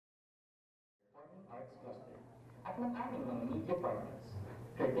ng aming mga media partners,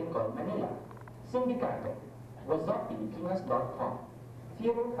 Curtain Call Manila, Sindikato, WhatsAppFilipinas.com,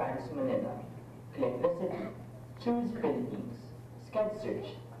 Theater Fans Manila, Click the City, Choose Philippines, Scad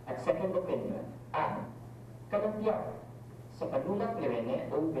Search, at Second Opinion, ang Kalantiaw, sa panulat ni Rene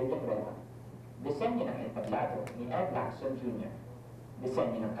O. Disenyo ng entablado ni Ed Lacson Jr.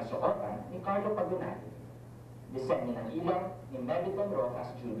 Disenyo ng kasuotan ni Carlo Pagunati. Disenyo ng ilaw ni Merton Rojas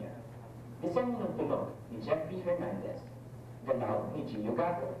Jr. Disenyo ng tunog ni Jeffrey Hernandez. Galaw ni Gio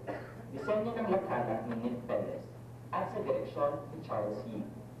Gahol. Disenyo ng lakhala ni Nick Perez. At sa direksyon ni Charles Yee.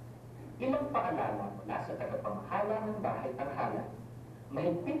 Ilang paalala mula sa tagapamahala ng Bahay Tanghalang.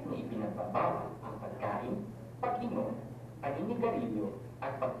 Mahigpit na ipinagbabawal ang pagkain, pag-inom, paninigarilyo,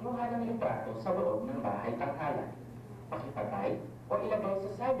 at pagkuha ng litrato sa loob ng Bahay Tanghalang. Pakipatay o ilagay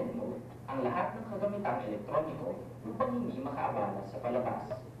sa silent mode ang lahat ng kagamitang elektroniko upang hindi makaabala sa palabas.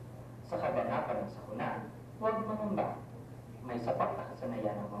 Sa kaganapan ng sakuna, huwag mangamba. May sapat na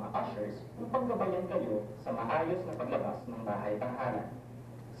kasanayan ng mga ushers upang gabayan kayo sa maayos na paglabas ng Bahay Tanghalang.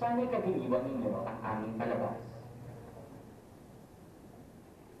 Sana'y kagiliwan ninyo ang aming palabas.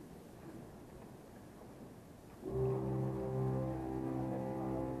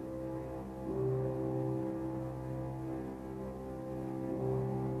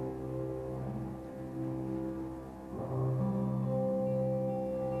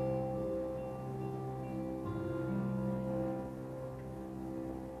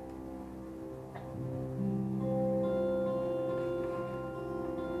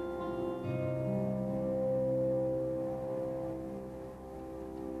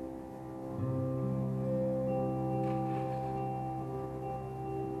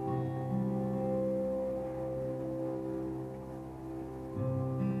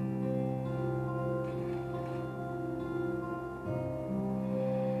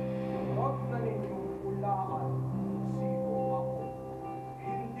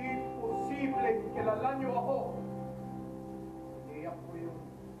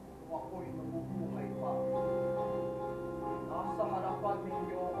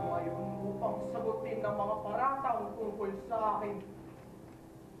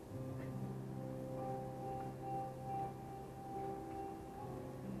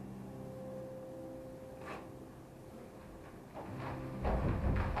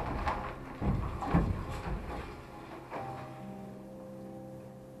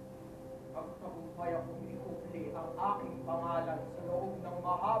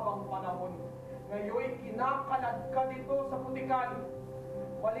 Ngayon kinakalad ka dito sa putikan.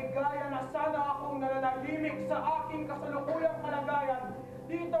 Maligaya na sana akong nananahimik sa aking kasalukuyang kalagayan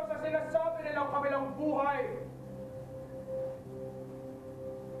dito sa sinasabi nilang kabilang buhay.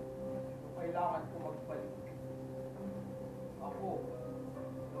 Kailangan ko magbalik. Ako,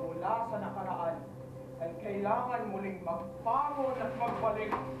 mula sa nakaraan, ay kailangan muling magbangon at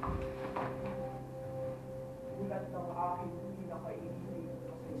magbalik. Tulad ng aking pinakainilig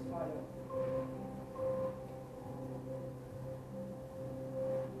na kasaysayan.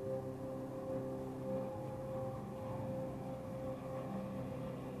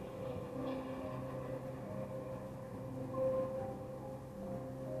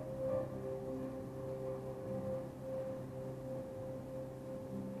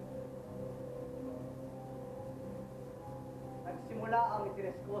 Nagsimula ang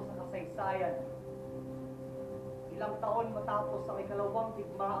interes ko sa kasaysayan. Ilang taon matapos ang ikalawang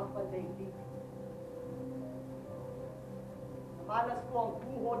digmaang pandaigdig. Namalas ko ang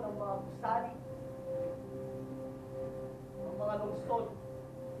buho ng mga gusali, ng mga lungsod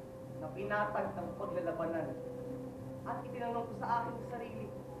na pinatag ng paglalabanan. At itinanong ko sa aking sarili,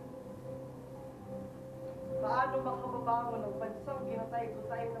 paano makababangon ang bansang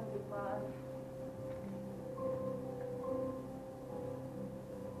ginatay-gutay ng digmaan?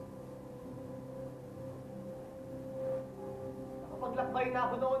 Nakapaglakbay na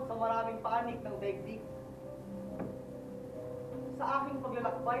ako noon sa maraming panig ng daigdig. Sa aking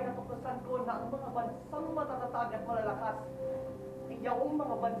paglalakbay, natuklasan ko na ang mga bansang matatatag at malalakas ay yung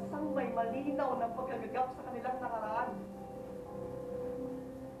mga bansang may malinaw na pagkagagap sa kanilang nakaraan.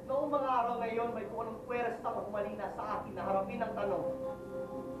 Noong mga araw na iyon, may kung anong pwersa o humalina sa akin na harapin ang tanong,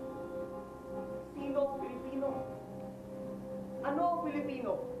 sino ang Pilipino? Ano ang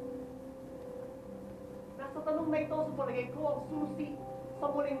Pilipino? Nasa tanong na ito sa palagay ko ang susi sa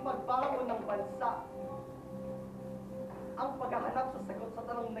muling pagbangon ng bansa. Ang paghahanap sa sagot sa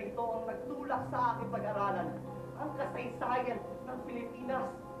tanong na ito ang nagtulak sa aking pag-aralan, ang kasaysayan ng Pilipinas.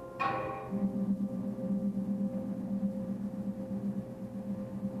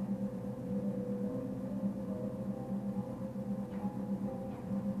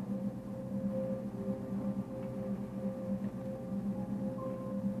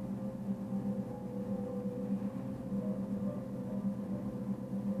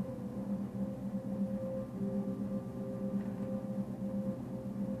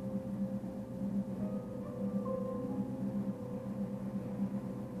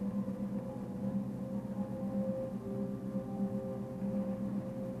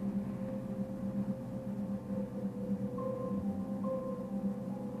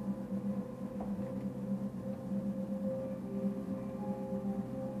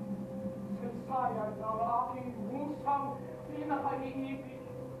 pag-ibig.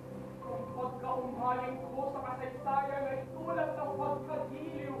 Kung pagkaumaling ko sa kasaysayan ay tulad ng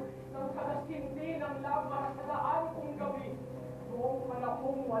pagkagiliw ng kalasindi ng lampas sa daan kong gabi noong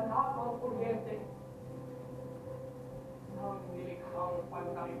panahong wala pang kuryente. Nang nilikhang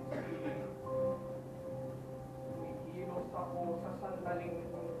pandaigdig, tumikilos ako sa sandaling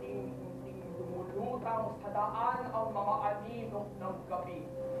unting-unting lumulutang sa daan ang mga anino ng gabi.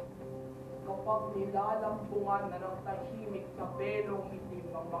 Kapag nilalambungan na ng tahimik na belong itim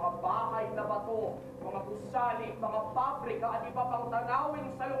ng mga bahay na bato, mga gusali, mga pabrika at iba pang tanawin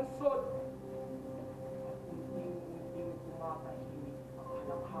sa lungsod, at unting-unting tumatahimik ang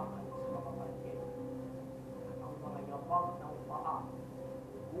halakhakan sa mga palye, at ang mga yabang ng paa,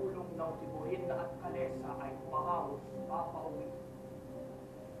 gulong ng tiburin at kalesa ay pahawos papauwi.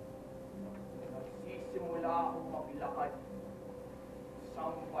 Nagsisimula akong maglakad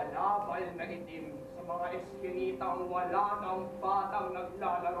isang balabal na itim sa mga eskinitang wala ng batang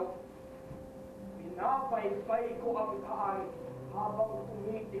naglalaro. Pinapaybay ko ang daan habang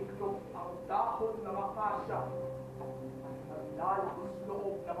tumitiklop ang dahon ng akasya at naglalakos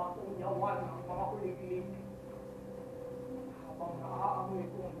loob na matungyawan ang mga kuliglig. Habang naaamoy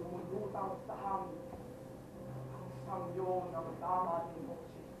kong lumulutang sa hangin ang samyo ng daman ni Moses.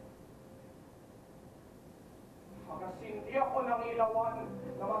 Magasindi ako ng ilawan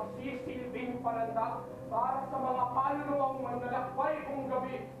na magsisilbing pananda para sa mga kaluluwang manlalakbay kong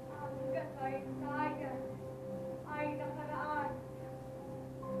gabi. Ang kasaysayan ay nakaraan.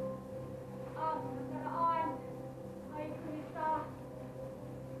 Ang nakaraan ay kunita.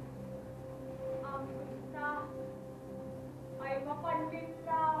 Ang kunita ay mapanlin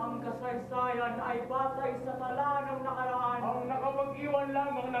lang. Ang kasaysayan ay batay sa tala ng nakaraan. Ang nakapag-iwan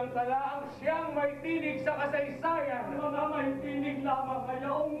lamang ng talaang siyang may tinig sa kasaysayan. Ang mga may tinig lamang ay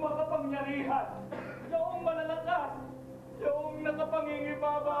yaong makapangyarihan, yaong malalakas, yaong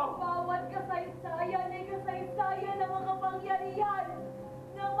nakapangingibabaw. Bawat kasaysayan ay kasaysayan ng makapangyarihan,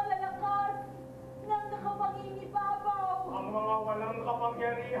 ng malalakas, ng nakapangingibabaw. Ang mga walang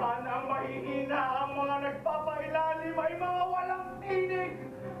kapangyarihan, ang mahihina, ang mga nagpapailalim ay mga walang tinig.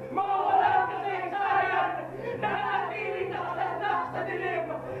 Mga walang kasaysayan, nanatiling nakalandak sa dilim.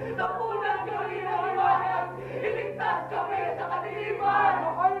 Tapunan kami ng liwanag, iligtas kami sa kadiliman.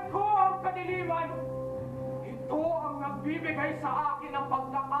 Mahal ko ang kadiliman. Ito ang nagbibigay sa akin ng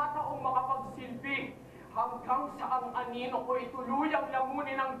pagkakataong makapagsilbi hanggang sa ang anino ko ituluyang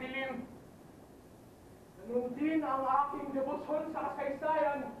lamunin ang dilim. Ganun din ang aking debosyon sa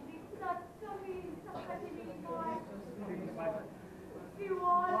kasaysayan. Ligtas kami sa kadiliman.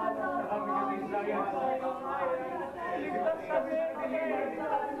 Iwan sa kami sa kasaysayan. Ligtas kami sa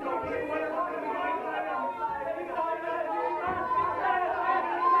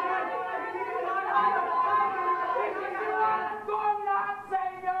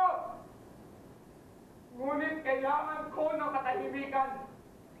ngunit kailangan ko ng katahimikan.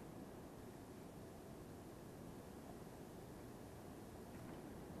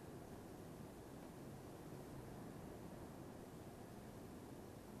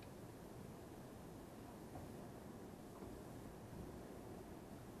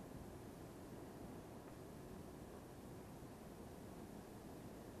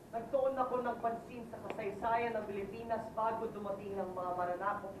 Nagtuon ako ng pansin sa kasaysayan ng Pilipinas bago dumating ang mga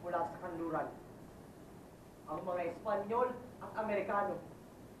mananakop mula sa kanluran. Ang mga Espanyol at Amerikano.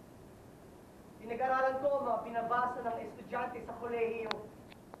 Pinag-aralan ko ang mga binabasa ng estudyante sa kolehiyo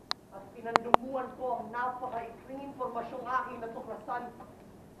at pinanlumuan ko ang napakaikling impormasyong aking natuklasan.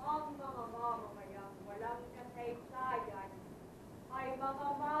 Ang mga mamamayang walang kasaysayan ay mga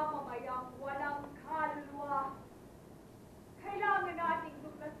mamamayang walang kaluluwa. Kailangan nating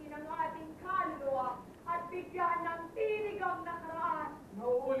tuklasin ang ating kaluluwa at bigyan ng tinig ang nakaraan.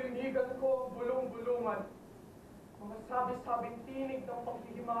 Nauulinigan ko ang bulong-bulungan. Mga sabi-sabing tinig ng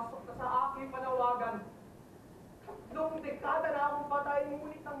paghihimasok na sa aking panawagan. 3 dekada na akong patay,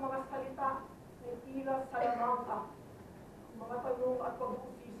 ngunit ang mga salita ay tila sa lamangka. Ang mga tanong at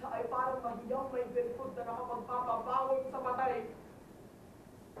pag-uusisa ay parang mahiyang may berikod na nakapagpapabawon sa patay.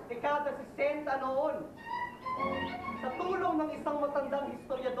 Dekada 60 noon. Sa tulong ng isang matandang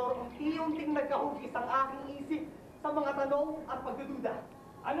historyador, unti-unting nagkahugis ang aking isip sa mga tanong at pagdududa.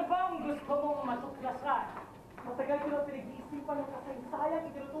 Ano ba ang gusto mong matuklasan? Matagal ko na pinag-iisipan ng kasaysayan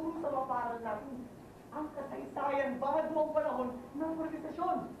itinuturo sa mga paral natin. Ang kasaysayan bago ang panahon ng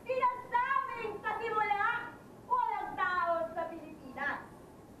organisasyon. Sinasabing sa simula, walang tao sa Pilipinas.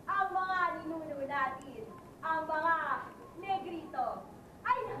 Ang mga ninuno natin, ang mga negrito,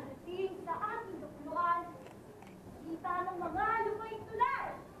 ay nakarating sa ating lukluan. Kita ng mga lumay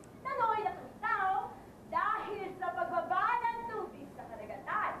tulad na nooy nakatao dahil sa pagbaba ng tubig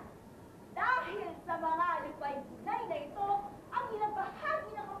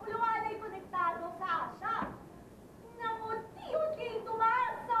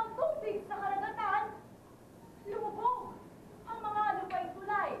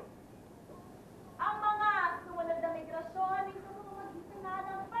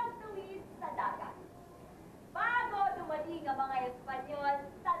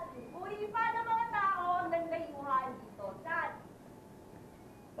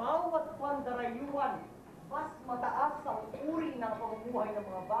pamumuhay ng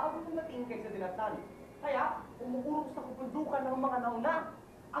mga bagong dumating kaysa dinatnan. Kaya, umuurong sa kupundukan ng mga nauna,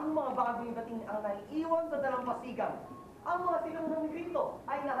 ang mga bagong dating ang naiiwan sa dalampasigan. Ang mga sinuunang Negrito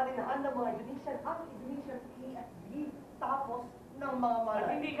ay nakalinahan ng mga Indonesian at Indonesian A at B, tapos ng mga At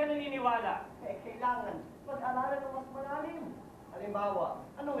malay. hindi ka naniniwala. Kailangan pag-aralan ng mas malalim. Halimbawa,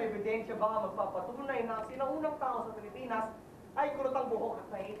 anong ebidensya ba magpapatunay na ang sinaunang tao sa Pilipinas ay kurutang buhok at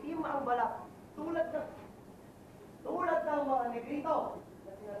naitim ang balat tulad ng mga Negrito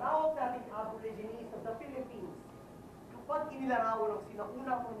na tinatawag nating Aborigines of the Philippines. Kapag inilarawan ng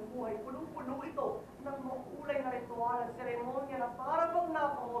sinaunang pamumuhay, punong-puno ito ng makulay na ritual at seremonya na para bang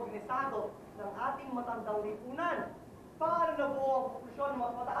napang-organisado ng ating matandang lipunan. Paano nabuo ang konklusyon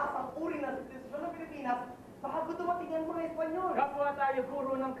mas mataas ang uri ng sivilisasyon ng Pilipinas bago dumating ang mga Espanyol? Kapwa tayo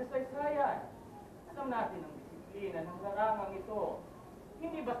guro ng kasaysayan. Alam natin ang disiplina ng larangang ito.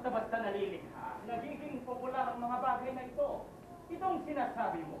 Hindi basta-basta nalilikha. Nagiging popular ang mga bagay na ito. Itong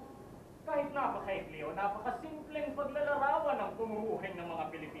sinasabi mo. Kahit napakaikli o napakasimpleng paglalarawan ng pamumuhay ng mga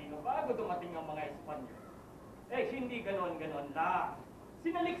Pilipino bago dumating ang mga Espanyol. Hindi ganon-ganon lang.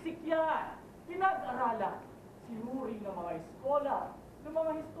 Sinaliksik yan. Pinag-aralan. Sinuri ng mga eskola, ng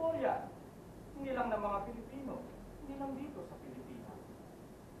mga historia. Hindi lang ng mga Pilipino. Hindi lang dito sa Pilipinas.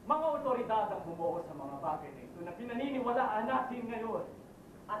 Mga otoridad ang bumuo sa mga bagay na ito na pinaniniwalaan natin ngayon.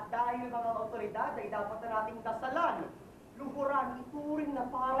 At dahil mga otoridad ay dapat na nating dasalan, luhuran, ituring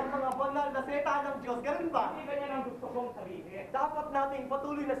na parang mga banal na seta ng Diyos. Ganun ba? Hindi ganyan ang gusto kong sabihin. Dapat nating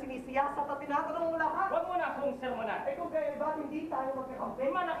patuloy na sinisiyasat at tinatanong lahat. Huwag mo na akong sermonan. Kung kaya ba't hindi tayo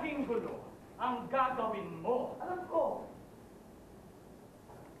magkakampi? Malaking gulo ang gagawin mo. Alam ko.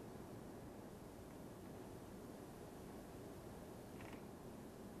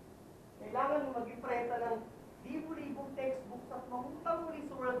 Kailangan mag-iprenta ng libo-libong textbooks at mamutang muli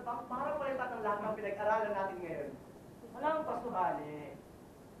sa World Bank para palitan ng lahat ng pinag-aralan natin ngayon. Walang pasubali.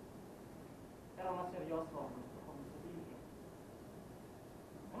 Pero mas seryoso ang gusto kong sabihin.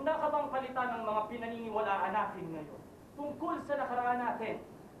 Handa ka bang palitan ng mga pinaniniwalaan natin ngayon tungkol sa nakaraan natin?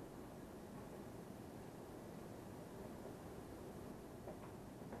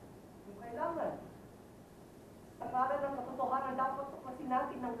 Kung kailangan, sa ngalan ng katotohanan dapat tuklasin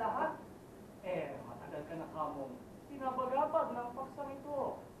natin ng lahat. Matagal ka na kamong pinabagabag ng paksang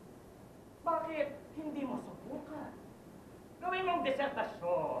ito. Bakit hindi mo subukan? Gawin mong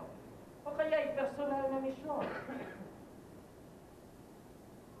disertasyon o kaya'y personal na misyon.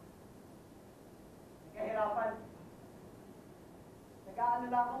 Kahirapan.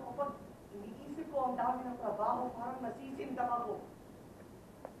 Nag-aalala ako kapag iniisip ko ang dami ng trabaho, parang nasisindak ako.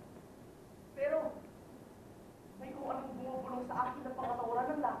 Pero, may kung anong bumubulong sa akin na pangatawaran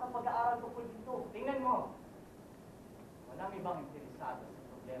ng lahat ng pag-aaral tungkol dito. Tingnan mo. Walang ibang interesado sa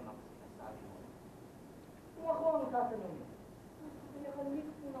problema ang sinasabi mo. Kung ako ang tatanungin, kaya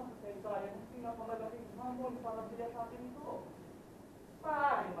mismo ng kasaysayan ang pinakamalaking hamon para sila sa atin ito.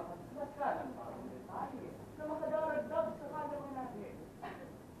 Maaaring makasulat ka ng parang detalye na makadaragdag sa kalaman natin.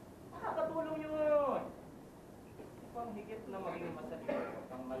 Nakakatulong yun. Ipang higit na maging masalita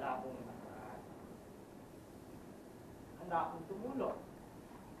ang malabong nakaraan. Handa akong tumulong.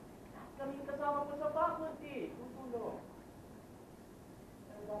 Kaming kasama ko sa faculty, tutulong.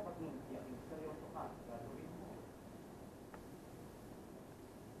 Pero dapat mong tiyakin seryoso ka sa gagawin mo.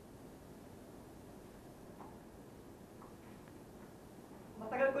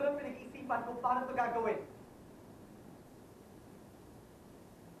 Matagal ko nang pinag-iisipan kung paano ito gagawin.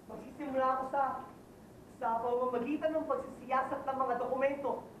 Magsisimula ako sa pamamagitan ng pagsisiyasat ng mga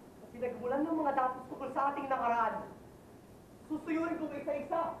dokumento at pinagmulan ng mga datos tungkol sa ating nakaraan. Susuyurin ko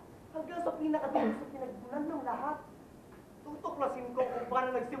isa-isa hanggang sa pinakadulo sa pinagmulan ng lahat. Tutuklasin ko kung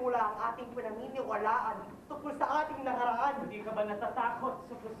paano nagsimula ang ating pinaniniwalaan tungkol sa ating nakaraan. Hindi ka ba natatakot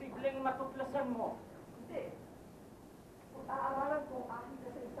sa posibleng matuklasan mo? Hindi. Kung aaralan ko ang aking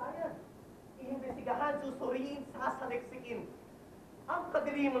kasaysayan, iimbestigahan, susuriin, sasaliksikin. Ang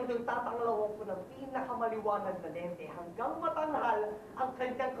kadiliman ng tatanglawang ko ng pinakamaliwanag na lente hanggang matanghal ang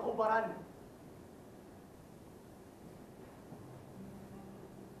kanyang kahubaran.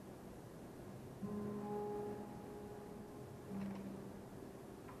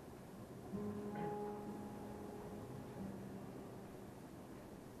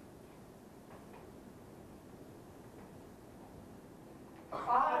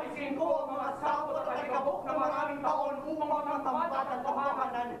 Aalisin ko ang mga sakot at alikabok na maraming taon upang matambat ang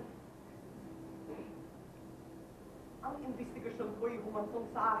katotohanan. Ang investigasyon ko'y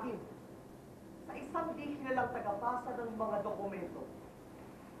humantong sa akin sa isang di kilalang tagapasa ng mga dokumento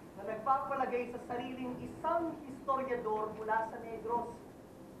na nagpapalagay sa sariling isang historyador mula sa Negros.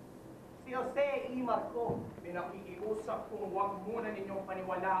 Si si Jose E. Marco. Pinakikiusap kung huwag muna ninyong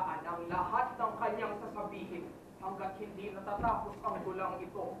paniwalaan ang lahat ng kanyang sasabihin hanggat hindi natatapos ang dulang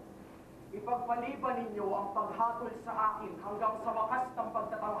ito. Ipagpaliban ninyo ang paghatol sa akin hanggang sa wakas ng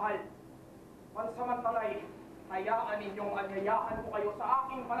pagtatanghal. Pansamantalay, hayaan ninyong anyayahan ko kayo sa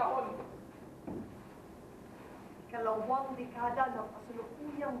aking panahon. Ikalawang dekada ng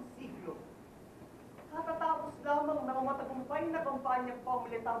kasalukuyang siglo. Katatapos lamang ng matagumpay na kampanyang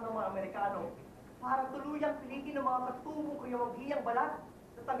pamilitar ng mga Amerikano para tuluyang pilitin ng mga katutubong kayong Giyang balat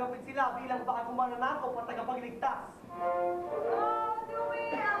na tanggapin sila bilang bagong mananakaw at tagapagligtas. All the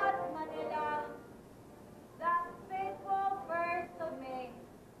way out Manila, that fateful 1st of May,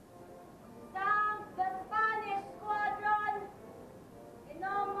 sank the Spanish squadron in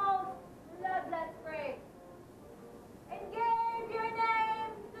almost bloodless fray, and gave your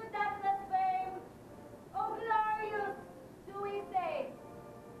name to deathless fame. Oh, glorious, do we say?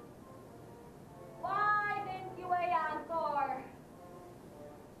 Why didn't you weigh anchor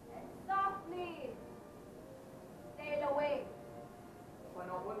and softly sail away?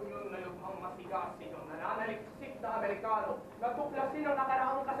 Panahon yun na lubhang masigasig ang nananaliksik na Amerikano. Natuklasin ang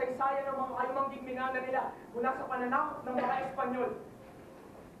nakaraang kasaysayan ng mga kayumang minana nila mula sa pananakot ng mga Espanyol.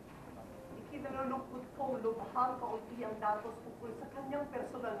 Ikinalulungkot kong lubhang kaunti ang datos tungkol sa kanyang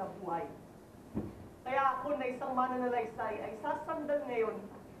personal na buhay. Kaya ako na isang mananalaysay ay sasandal ngayon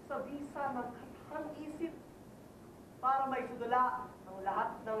sa bisa ng katahang isip para may sudula ang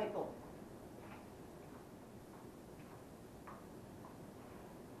lahat ng ito.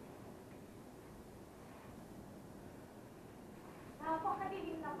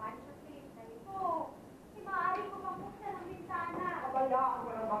 Napakadilim naman sa pilit na ito. Maaari ko bang buksan ang bintana? Kabayaan mo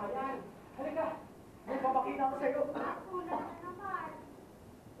ng mga yan. Halika, may papakita ko sa iyo. Kulang na naman.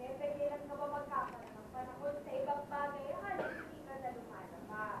 Kailan ka ba magkakaroon ng panahon sa ibang bagay? Halos hindi ka na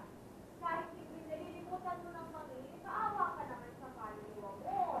lumalabas. Kahit hindi nalilimutan mo ng pangili, kaawa ka naman sa kaluluwa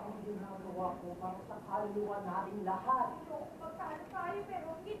mo. Ang ginagawa ko para sa kaluluwa nating lahat. Ayoko magkano tayo pero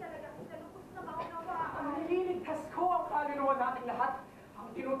hindi talaga kita lubos na maunawaan. Ang nililigtas ko ang kaluluwa nating lahat. Ang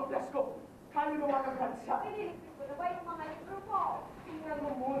tinutuklas ko, kaluluwa ng bansa. Piniligpit ko na ba yung mga libro mo? Tingnan mo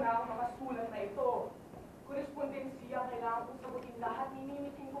muna ang mga sulat na ito. Korespondensiya, kailangan kong sagutin lahat.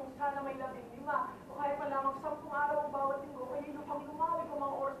 Ninimitin kong sana may 15 o kaya pa lamang 10 araw ang bawat linggo. Kaya lupang lumawig ang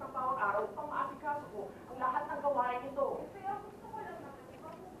mga oras ng bawat araw upang maasikaso ko ang lahat ng gawain ito. Pero gusto ko lang naman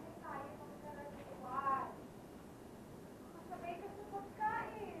ipapugay tayo ng karaniwan. Makasabay ka sa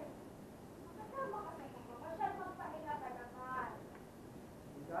pagkain. Makasama ka sa pagmamasyal, magpahinga ka naman.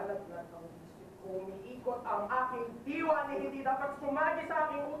 Galat-lat ang isip ko, umiikot ang aking diwa ni hindi dapat sumagi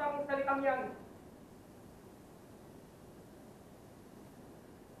sa aking utang ng salitang yan.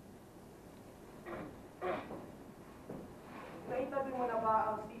 Naitabi mo na ba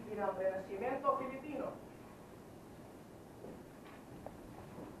ang sipi ng Renasimento Filipino?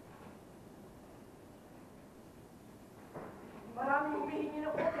 Maraming humihingi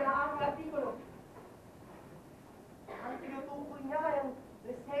ng kopya ng aking artikulo. Ang tinutukoy niya ay ang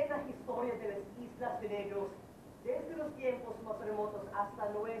Resena Historia de las Islas de Negros desde los tiempos más remotos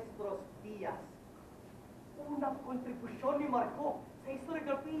hasta nuestros días. Unang kontribusyon ni Marco sa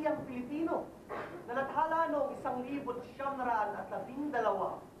historiografiyang Filipino. Nalathala noong 1912.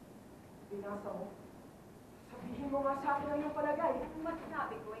 Binasa mo? Sabihin mo nga sa akin ang iyong palagay. Ang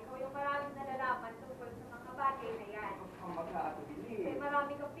masasabi ko, ikaw yung maraming nalalaman tungkol sa mga bagay na yan. Ang magkaatubili. May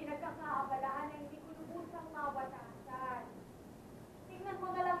marami kang pinagkakaabalahan na hindi ko lubusang mawatasan. Tingnan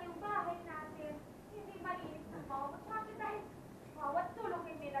mo na lang yung bahay natin. Hindi malinis ng mga masyaki dahil bawat sulok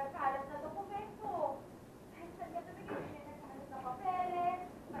ay may nagkalat na dokumento. Dahil saan ka tumigil, may nagkalat na papeles,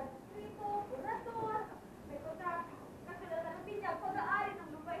 panskrito, burador, may kontrata, kasulatan ng binyag, pag-aari ng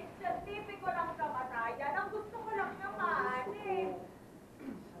lupa, sertipiko ng kamatayan. Ang gusto ko lang naman eh.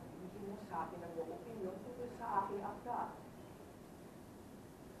 Sabihin mo sa akin ang iyong opinion tungkol sa aking akta.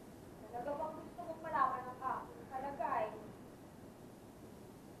 Talaga bang gusto mong malaman ang aking kalagay?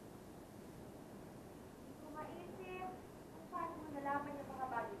 Hindi ko maisip kung paano mo nalaman yung mga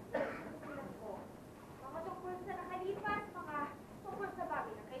bagay. Sulat ko. Mga tungkol sa nakalipas, mga tungkol sa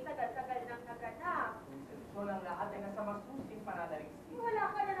bagay na kay tagal-tagal nang naganap. So ng lahat ay nasa masusing pananaliksik. Wala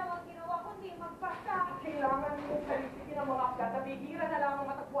ka na namang ginawa kundi magbasa. Kailangan mong saliksikin ang mga akda at bihira na lamang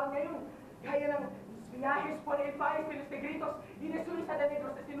matagpuan ngayon. Gaya ng Viajes por el país de los Negritos y de Suiza de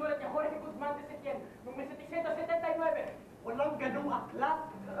Negros na sinulat ni Jorge Guzman de Setien noong 1779. Walang ganong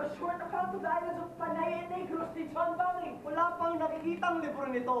aklat. A short account of the islands of Panay and Negros ni John Babaeng. Wala pang nakikitang libro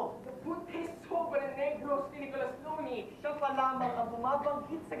nito. The Buntes sobre Negros ni Nicolas Luni. Siya pa lamang ang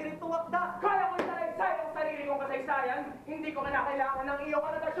bumabanggit sa ganitong akda. Kaya ko isalaysay ang sarili kong kasaysayan, hindi ko kinakailangan ng iyong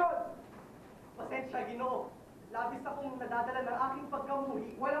anotasyon. Pasensya, Ginoo. Labis akong nadadala ng aking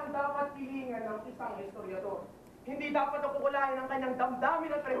pagkamuhi. Walang dapat pilingan ng isang historyador. Hindi dapat nakukulayan ang kanyang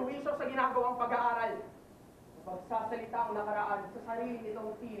damdamin at prehuwisyo sa ginagawang pag-aaral. Pagsasalita ang nakaraan sa sarili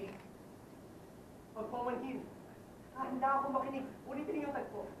nitong tinig. Pagpamanhin. Handa ako makinig. Ulitin niyo yung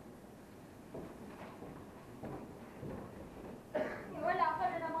tagpo. Wala ka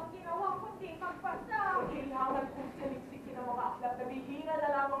na namang ginawa kundi magpasa. Kailangan kong saliksikin ang mga aklat na bihira na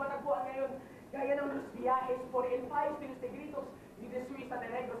lamang matagpuan ngayon. Gaya ng Los Viajes por el País de los Negritos y de Suiza de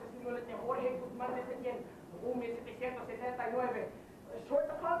Negros sa sinulat niya Jorge Guzman de Setien noong 1779. Short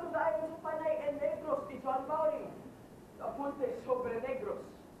account of the Islands of Panay and Negros ni John Bowling. Apuntes sobre Negros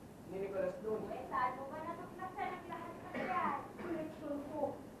ni Nicolas Lund. Saan mo ba natuklasan ang lahat ng yan? Koleksyon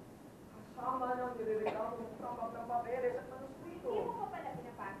ko. Kasama ng nililigam ng tambak ng papeles at manuskrito. Hindi mo pa pala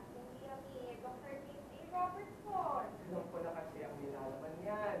pinapasok yung hiyam ni Dr. James A. Robertson. Alam ko na kasi ang nilalaman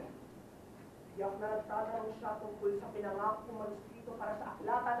yan. Tiyak na nagtatanong siya tungkol sa pinangakong manuskrito para sa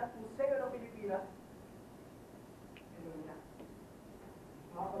aklatan at museo ng Pilipinas. Ganun na.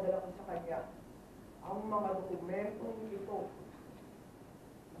 Makapadala ko sa kanya ang mga dokumentong ito.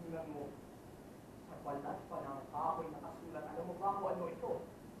 Tingnan mo, sa balat pa ng kahoy nakasulat. Alam mo ba kung ano ito?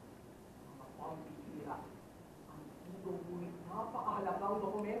 Mga pambihira. Ang tigong ngunit napakahalagang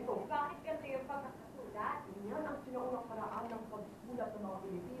dokumento. Bakit ganito yung pagkakasulat? Yan ang sinaunang paraan ng pagsulat ng mga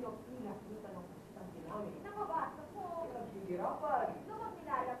Pilipino tila kita ng kusitang ginamit. Nakabasa ko. Naghihirapan. Ito ang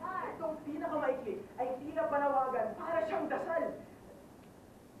nilalaman. Itong pinakamaikli ay tila panawagan para siyang dasal.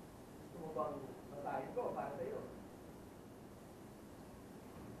 Gusto mo bang basahin ko para sa iyo?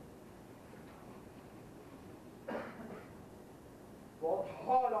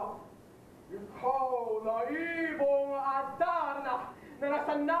 Batang, ikaw na ibong Adarna na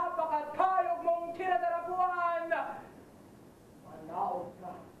nasa napakatayog mong kinadarapuan. Manaog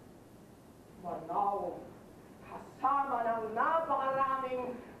ka. Manaog. Kasama ng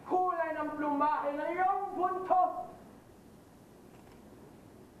napakaraming kulay ng plumahe ng iyong buntot.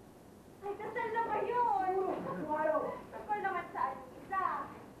 Ay, dasal na ba yun? Wow! Tungkol naman saan yung isa?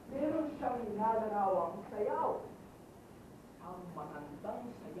 Meron siyang nilalarawang sayaw. Ang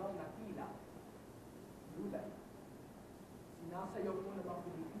matandang sayaw na tila. Lulay. Sinasayaw ko ng mga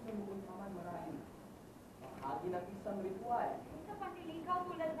Pilipino noon pa man marahil. Bahagi ng isang ritual. Isa pang niligaw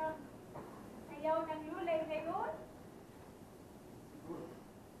tulad ng sayaw ng lulay ngayon? Siguro.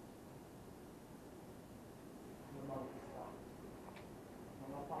 Namang isa.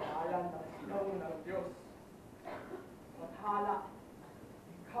 Mga pangalan ng sigaw ng Diyos. Mathala.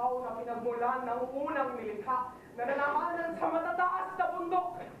 Ikaw na pinagmulan ng unang nilikha na nanamanan sa matataas na bundok.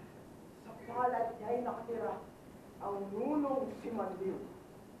 Sa palad niya'y nakatira ang nunong si Manliw.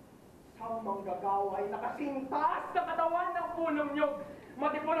 Sa manggagawa ay nakasintaas sa katawan ng punong nyog,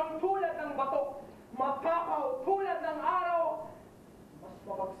 matipunong tulad ng bato, matakaw tulad ng araw, mas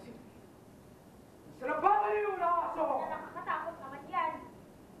mabagsik. Sa nababaliw na aso! Na nakakatakot naman yan.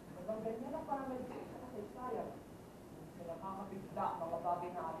 Hanggang ganyan ang pananalisik sa kasaysayan. Sa nakakabigla mga bagay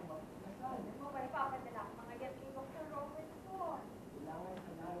na ating magkakasal. Ano mo ba ipapadala ang mga yan kay Dr. Robertson? Kailangan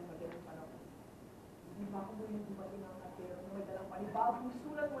sa lalong magaling panahon. Hindi ba ako muli dumating ang natero na may dalang panibagong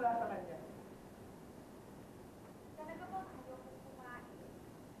sulat mula sa kanya? Talaga ba kayo kung kumain?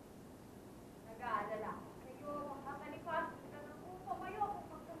 Nag-aalala ko sa'yo, makakalipas ka ng upang mayo kung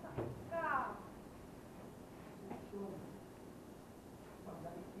magsasakit ka. Susun. Pag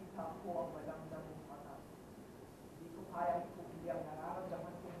nakikita ko ang malamdam mong mata, hindi ko kaya ipugli ang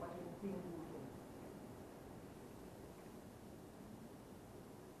nararamdaman kong matinding gutom.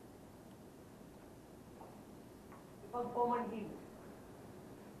 Pagpamanhin.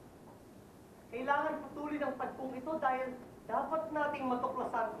 Kailangan putulin ang tagpong ito dahil dapat nating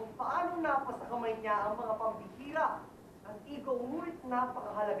matuklasan kung paano napasa kamay niya ang mga pambihira, antigo ngunit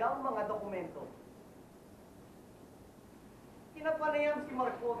napakahalagang mga dokumento. Kinapanayam si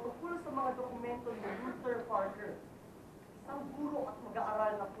Marco tungkol sa mga dokumento ni Luther Parker, isang guro at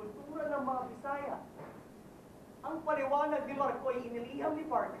mag-aaral ng kultura ng mga Bisaya. Ang paliwanag ni Marco ay iniliham ni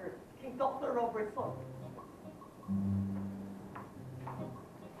Parker kay Dr. Robertson.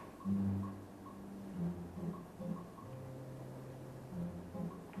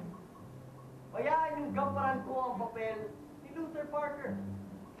 Bayaan yung gamparan ko ang papel ni Luther Parker.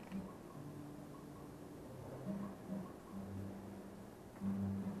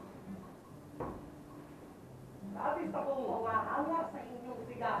 Labis akong humahanga sa inyong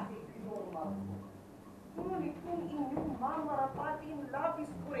sigasig, Ginoong Marco. Ngunit kung inyong mamarapatin, labis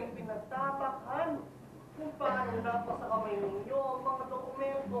ko rin pinagtatakan kung paano napasa kamay ninyo ang mga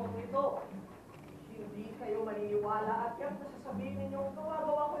dokumentong ito. hindi kayo maniniwala at yan sasabihin ninyo,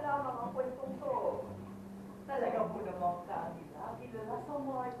 gumagawa ko lamang ang kwentong to. Talaga po namang kilala sa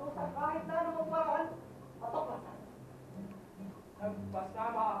mga ito sa kahit na anumang paraan, matuklasan.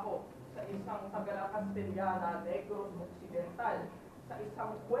 Nagpasama ako sa isang Tanghalang Negros Occidental, sa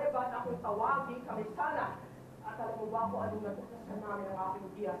isang kuweba na kung tawagin kami sana. At alam mo ba kung anong natuklasan namin ang aking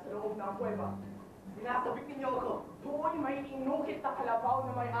giya sa loob ng kuweba? Sinasabik ninyo ako. Doon may inukit na kalabaw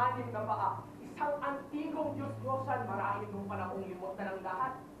na may 6 na paa. Isang antigong Diyos-Diyosan, marahil nung panahong limot na ng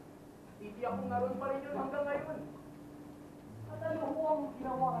lahat. Titiyak kong naroon pa rin yun hanggang ngayon. At ano ho ang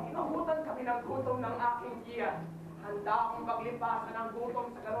ginawa? Inahutan kami ng gutom ng aking giya. Handa akong paglipasan ng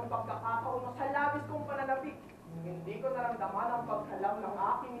gutom sa ganong pagkakataon o sa labis kong pananabik. Hindi ko naramdaman ang pagkalam ng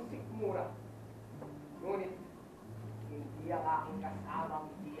aking sikmura. Ngunit, hindi ang aking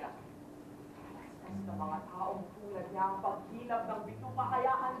kasamang giya. Sa mga taong tulad niya ang paghilab ng bituka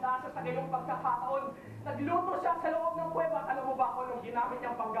kaya handa siya sa gayong pagkakataon. Nagluto siya sa loob ng kuweba. Alam mo ba kung anong ginamit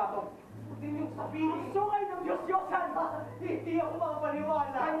niyang panggatong? Hindi niyong sabihin. Sungay ng Diyos-Diyosan! Hindi ako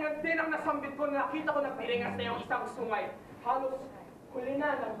makapaniwala. Kanya din ang nasambit ko na nakita ko nagtiringas na yung isang sungay. Halos huli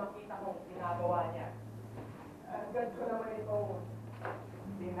na nang makita kong ginagawa niya. Agad ko naman itong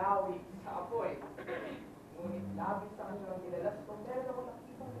dinawi sa apoy. Ngunit labis sa kanilang nilalas kung meron ako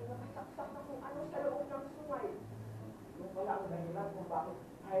nakita ng nakasaksak na kung ano sa loob ng sungay. Yung pala ang dahilan kung bakit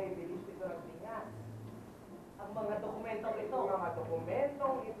ay bilis ito nagtingas. Ang mga dokumentong ito. Ang mga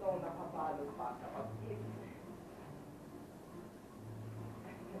dokumentong itong nakabalot pa sa pag-ibig.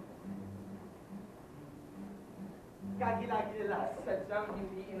 Kagila-gila. Sadyang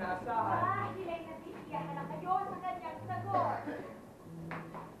hindi inaasahan. Hila'y natitiyahan na kayo sa kanyang sagot.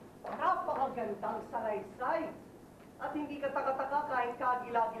 Napakagandang salaysay. At hindi kataka-taka kahit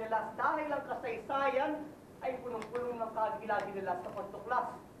kagila-gilalas dahil ang kasaysayan ay punong-punong ng kagila-gilalas sa pagtuklas.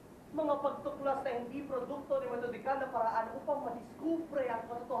 Mga pagtuklas na hindi produkto ni metodikal na paraan upang madiskupre ang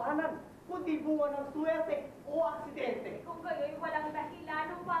katotohanan, kundi bunga ng suwerte o aksidente. Kung gayo'y walang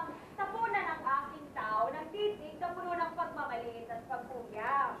dahilan upang tapunan ang aking tao ng titig na puno ng pagmamaliit at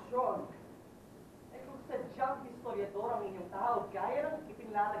pagkuya. Sean, kung sadyang historyador ang inyong tao, gaya ng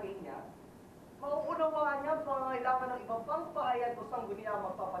ipinlalagay niya, mauunawaan niya ang pangangailangan ng ibang pang pahayag o sangguniang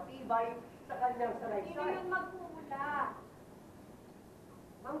magpapatibay sa kanyang Hindi salaysay. yun magmumula.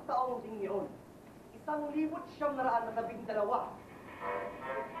 Nang taong ding yun, 1912,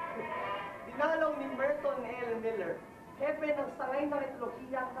 dinalaw ni Merton L. Miller, hepe ng sangay ng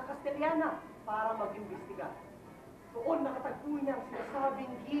etolohiya na Castellana para mag-imbestiga. Doon nakatagpo niya ang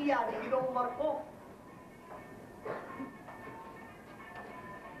sinasabing Giya ni Ginoong Marco.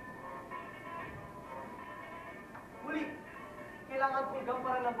 Muli, kailangan kong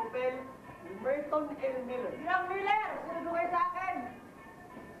gamparan ng papel ni Merton L. Miller. Ginang Miller, sunod kayo sa akin.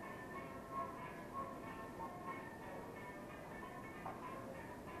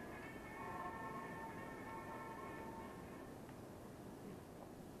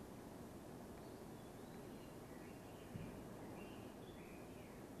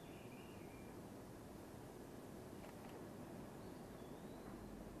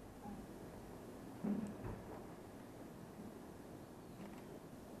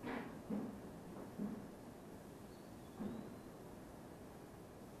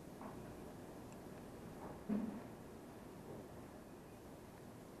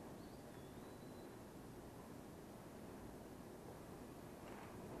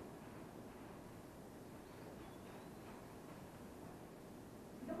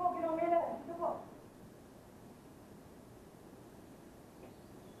 Ginong Miller, dito po.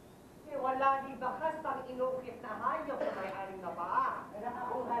 Wala ni bakas ang inukit na hayop sa may-aring na paa.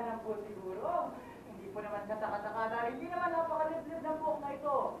 Nakakuha lang po siguro. Hindi po naman kataka-taka dahil hindi naman napakaliblib ng buhok na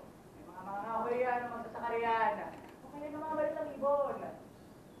ito. May mga huli-yan ng magsasakarian. Kung kaya namabalit ang ibon.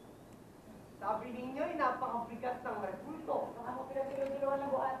 Sabi ninyo'y napakabigat ng resulto. Kung ako pinagsilusiluan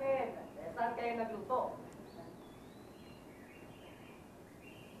ng buhatin. Saan kayo nagluto?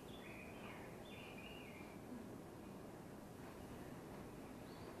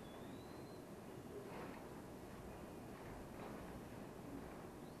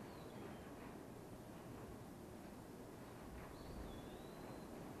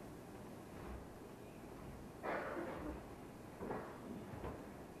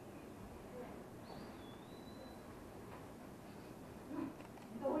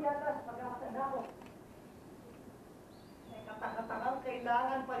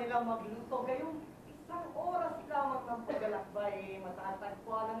 Kailangan pa nilang magluto. Gayong 1 oras lamang ng paglalakbay,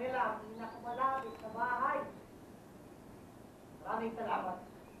 matatagpuan na nila ang pinakamalapit na bahay. Maraming salamat.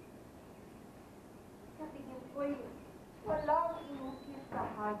 Sa tingin ko'y Walang inukit sa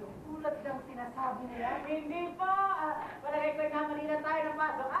hayop tulad ng sinasabi nila. Hindi po. Palagay ko naman na tayo ng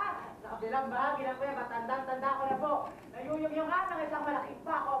pasok. Sa kabilang bahagi ng kuweba, tandang-tanda ko na po. Nayuyong ng isang malaking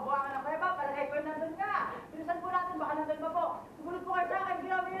pako. Buwangan ng kuweba, palagay ko nandun nga. Bilisan po natin, baka nandun pa po. Sumunod po kayo sa akin,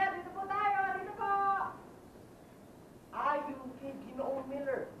 Ginoong Miller. Dito po tayo, dito po. Ayon kay Ginoong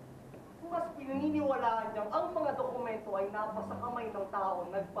Miller, mas pinaniniwalaan niyang ang mga dokumento ay napasa kamay ng taong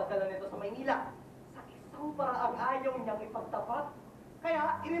nagpadala nito sa Maynila. Sa isang paraang ayaw niyang ipagtapat.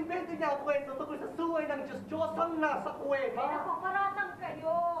 Kaya, inimbento niya ang kwento tungkol sa suway ng Diyos-Diyosang nasa kuweba. May napaparatang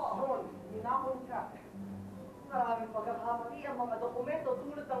kayo. Noon, hinakon siya. Maraming pagkakamali ang mga dokumento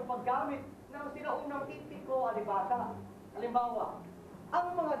tulad ng paggamit ng sinaunang tipiko alibata. Halimbawa, ang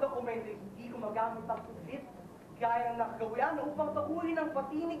mga dokumento hindi gumagamit ng kudlit gaya ng nakagawian upang taguhin ang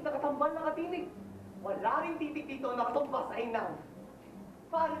patinig na katambal na katinig. Wala rin titik dito na katumbas sa inang.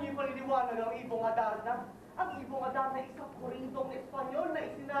 Paano niyo paliliwanag ang ibong Adarna? Ang ibong Adarna ay isang korintong Espanyol na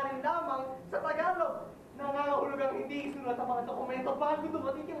isinarin lamang sa Tagalog. Nangangahulugang hindi isulat ang mga dokumento bago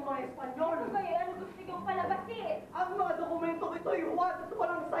dumating yung mga Espanyol. Ano kayo? Ano gusto niyong palabasin? Ang mga dokumento ito ay huwad at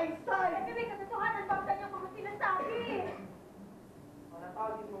walang saysay. Kasi may katotohanan bang kanyang mga sinasabi?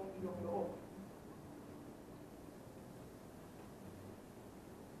 Manatagin mo ang iyong loob.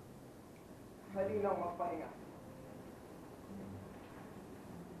 Halinaw magpahinga.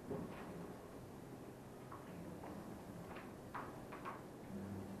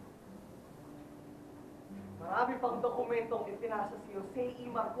 Marami pang dokumentong ipinasa si Jose E.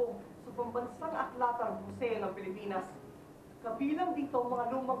 Marco sa pambansang aklatang museo ng Pilipinas. Kabilang dito ang mga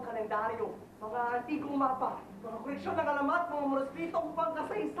lumang kalendaryo, mga antigong mapa, mga koleksyon ng alamat, mga manuskriptong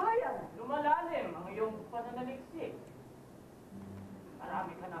pangkasaysayan. Lumalalim ang iyong pananaliksik.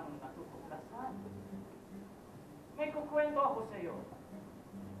 Marami ka namang natutuklasan. May kukwento ako sa iyo.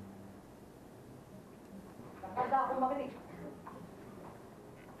 Nakanda akong makinig.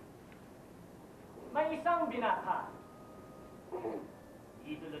 May isang binata.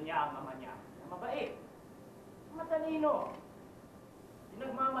 Idolo niya ang ama niya na mabait. Matalino.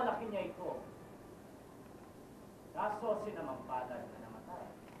 Pinagmamalaki niya ito. Kaso sinamampalad na namatay.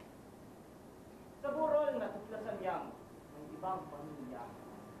 Sa burol, natuklasan niyang may ibang pamilya.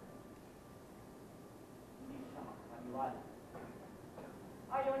 Hindi siya makapaniwala.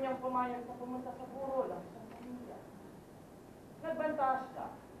 Ayaw niyang pumayag na pumunta sa burol ang isang pamilya. Nagbanta siya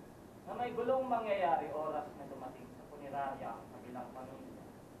na may gulong mangyayari oras na dumating sa punerarya ang kabilang pamilya.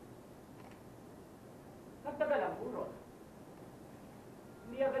 Nagtagal ang burol.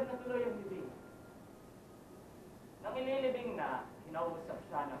 Hindi agad natuloy ang libing. Nang ililibing na, kinausap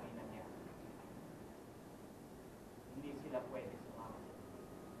siya ng ina niya. Hindi sila pwede sumama.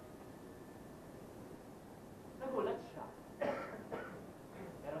 Nagulat siya.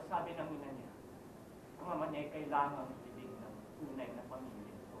 Pero sabi ng ina niya, ang ama niya ay kailangang ilibing ng tunay na pamilya.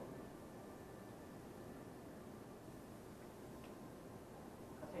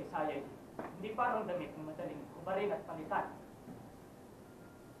 Sayay, hindi parang damit ng madaling kubarin at palitan.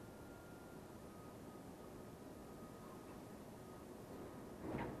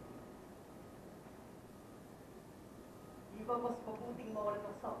 Di ba mas mabuting mawalan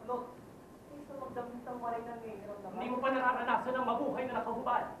ng saplot kaysa magdamit ng maray ng ngayon naman? Hindi mo pa nararanasan ang mabuhay na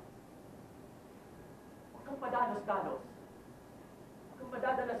nakahubad. Huwag kang padalos-dalos. Huwag kang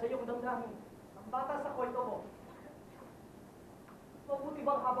madadala sa iyong damdamin. Ang bata sa kwento mo, mabuti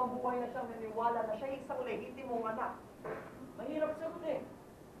bang habang buhay na siyang naniwala na siya isang lehitimong anak? Mahirap sagutin.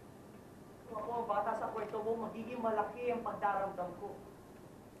 Kung ako ang bata sa kwento mo, magiging malaki ang pagdaramdam ko.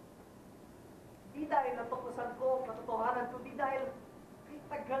 Di dahil natuklasan ko ang katotohanan, kundi dahil kay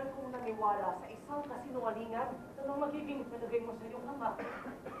tagal kong naniwala sa isang kasinungalingan. Anong magiging palagay mo sa iyong ama?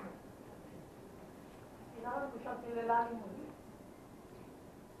 Kailangan ko siyang kilalanin muli.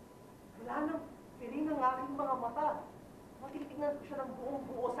 Wala nang piling ng aking mga mata. Matitignan ko siya ng buong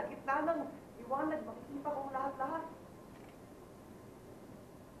buo sa gitna ng liwanag. Makikita kong lahat-lahat.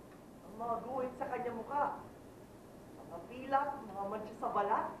 Ang mga guhit sa kanyang mukha. Mga pilak, mga mancha sa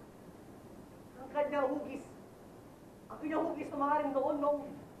balat. Ang kanyang hugis. Ang kanyang hugis na maaaring noon nung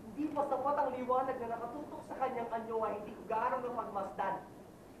hindi pa sapat ang liwanag na nakatutok sa kanyang anyo ay hindi ko gaano ng pagmasdan.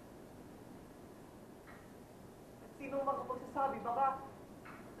 At sino makapagsasabi, baka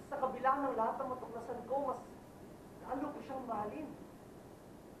sa kabila ng lahat ng matuklasan ko, mas lalo ko siyang mahalin.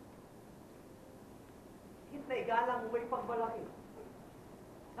 Hit na igalang may pagmalaki.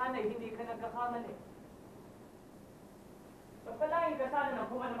 Sana'y hindi ka nagkakamali. Pagpalain ka sana ng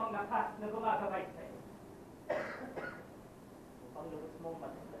kung anumang lakas na gumagabay sa'yo. Upang lubos mong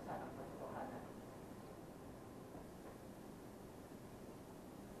matuklasan ang katotohanan.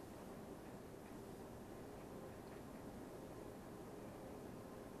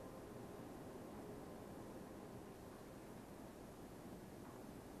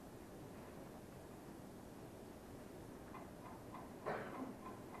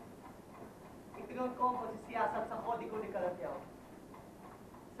 Sinunod ko ang pagsisiyasat sa kodigo ni Kalantiaw.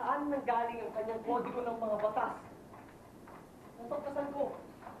 Saan nanggaling ang kanyang kodigo ng mga batas? Natungkasan ko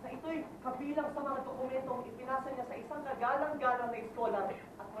na ito'y kabilang sa mga dokumentong ipinasa niya sa isang kagalang-galang na iskolar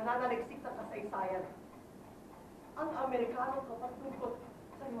at mananaliksik na kasaysayan. Ang Amerikano kapatungkot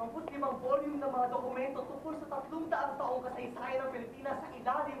sa 55 volume ng mga dokumento tungkol sa 300 taong kasaysayan ng Pilipinas sa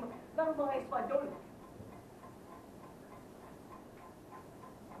ilalim ng mga Espanyol.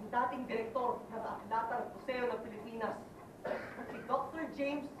 Ang dating direktor ng Aklatang Museo ng Pilipinas, si Dr.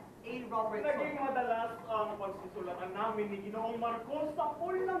 James A. Robertson. Naging madalas ang pagsusulatan namin ni Ginoong Marcos sa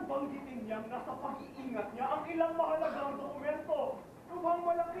pulang banggitin niyang nasa pag-iingat niya ang ilang mahalagang dokumento. Lubhang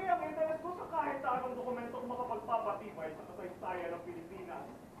malaki ang interes ko sa kahit anong dokumentong makapagpapatibay sa kasaysayan ng Pilipinas.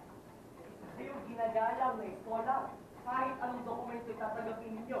 Kayo ginagalang na iskola, kahit anong dokumento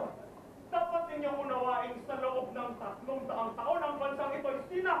itatanggapin ninyo. Dapat ninyong unawain sa loob ng 300 taon ang bansang ito'y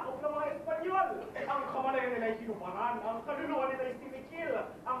sinakop ng mga Espanyol. Ang kamalayan nila'y sinuparan, ang kaluluwa nila'y sinikil,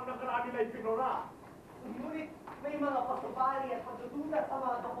 ang nakaraan nila'y pinura. Ngunit may mga pasubali at pagdududa sa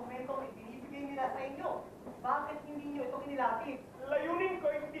mga dokumentong ibinibigay nila sa inyo. Bakit hindi nyo ito kinilapit? Layunin ko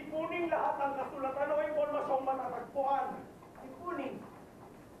ay tipunin lahat ng kasulatan o impormasyong matatagpuan. Ipunin.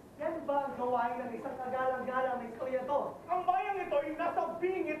 Yan ba ang gawain ng isang kagalang-galang na historyador? Ang bayang ito ay nasa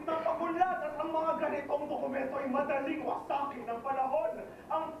bingit ng pagulat at ang mga ganitong dokumento ay madaling wasakin ng panahon.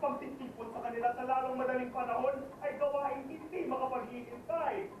 Ang pagtitipon sa kanila sa lalong madaling panahon ay gawain hindi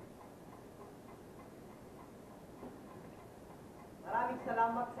makapaghihintay. Maraming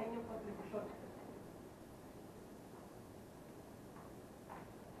salamat sa inyong kontribusyon.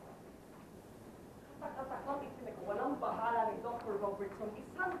 Katak-katakang ipinagwalang bahala ni Dr. Robertson,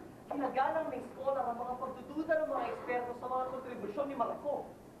 isang ginagalang na iskolar ang mga pagdududa ng mga eksperto sa mga kontribusyon ni Marco.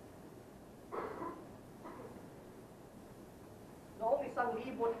 Noong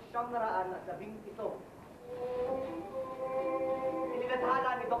 1917, inilathala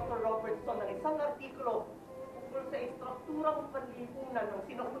ni Dr. Robertson ang isang artikulo tungkol sa istrukturang panlipunan ng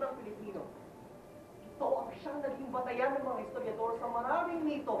sinaunang Filipino. Ito ang siyang naging batayan ng mga historiador sa maraming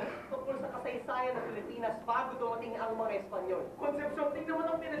mito tungkol sa kasaysayan ng Pilipinas bago dumating ang mga Espanyol. Konsepsyon, tingnan mo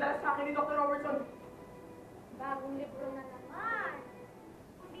itong pinadala sa akin ni Dr. Robertson. Bagong libro na naman.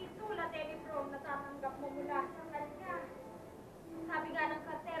 Kundi sulat libro ang natatanggap mo mula sa kanya. Sabi nga ng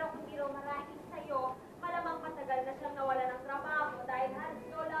kartero kung di raw marahil sa'yo, malamang matagal na siyang nawala ng trabaho dahil halos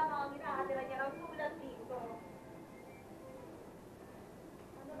lamang ang hinahadira niya ng sulat dito.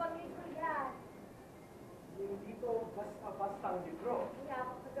 Ano bang libro yan? Hindi ito basta-bastang libro. Kaya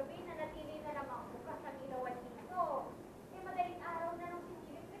ako kagabi na natili na namang bukas ang ilawan dito. Eh madaling araw na nung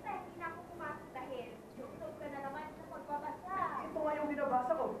sinilip kita, hindi na ako pumasok dahil susod ka na naman sa pagbabasa. Ito nga yung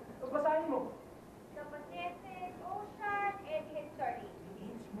binabasa ko. Basahin mo. The Pacific Ocean and History.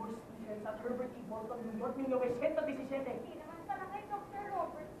 H. Stevens at Herbert E. Bolton, New York, 1917. Hindi naman pala kay Dr.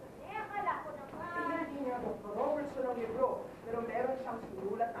 Robertson. Eh, akala ko naman. Hindi nga Dr. Robertson ang libro, pero meron siyang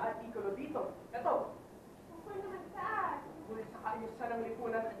sinulat na artikulo dito. Ito, Tungkol naman saan? tungkol sa kaayusan ng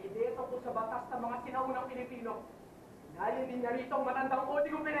lipunan at ideya tungkol sa batas ng mga sinaunang Pilipino. Sinayin din niya rito ang matandang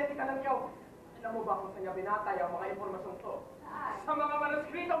kodigo pineti Kalantiaw. Alam mo ba kung saan niya binatay ang mga impormasyong to? Saan? Sa mga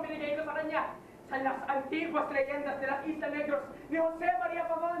manuskritong binigay ko sa kanya. Sa Las Antiguas Leyendas de las Islas Negros ni Jose Maria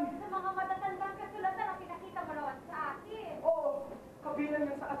Pavon. Sa mga matatandang kasulatan ang pinakita mo naman sa akin. Oo, kabilang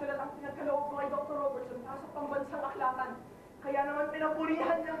yan sa kasulat ang pinagkaloob ko kay Dr. Robertson para sa pambansang aklatan. Kaya naman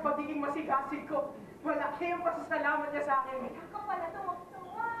pinapurihan niya ang pagiging masigasig ko. Malaki ang pasasalamat niya sa akin. Ako pala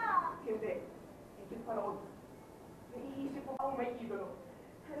tuwang-tuwa. Hindi. Hindi panood. Naiisip mo akong may idolo.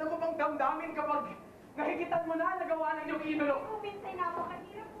 Alam mo bang damdamin kapag nakikitan mo na nagawa ng iyong idolo? Kung minsan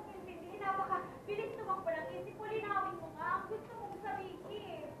napakahirap kong intindihin, napakabilis tumakbo ng isip ko, linawin mo nga ang gusto mong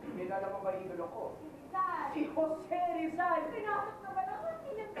sabihin. Kilala mo ba idolo ko? Si Rizal. Si Jose Rizal! Pinasok naman ako,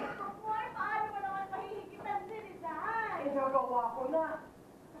 sinagpapok mo, ay paano mo naman mahihigitan si Rizal? Eh, nagawa ko na.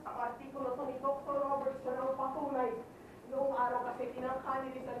 Ang artikulo to ni Dr. Robertson ang patunay. Noong araw kasi tinangka ni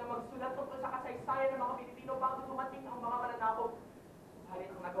Rizal na magsulat tungkol sa kasaysayan ng mga Pilipino bago dumating ang mga mananakop. Halit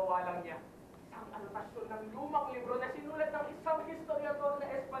ang nagawa lang niya. Isang anotasyon ng lumang libro na sinulat ng isang historiador na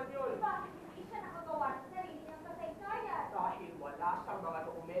Espanyol. Bakit hindi siya nakagawa ng sarili niyang kasaysayan? Dahil wala siyang mga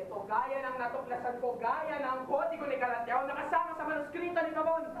dokumento gaya ng natuklasan ko, gaya ng kodigo ni Kalantiaw na kasama sa manuskrito ni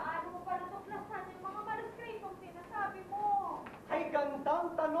Pavon. Paano mo pa natuklasan yung mga manuskritong sinasabi mo? Ay,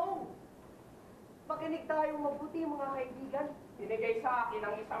 gandang tanong! Makinig tayong mabuti, mga kaibigan. Binigay sa akin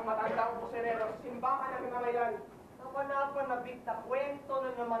ang isang matandang busenero sa simbahan ng Mallillin. Napanapanabik na kwento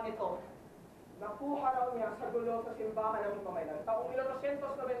na naman ito. Nakuha raw niya sa gulo sa simbahan ng Pamailan taong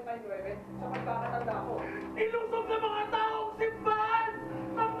 1899 sa pagkakatanda ko. Ilusog ng mga taong simbahan!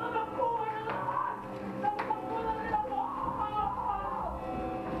 Ang nakuha na lahat!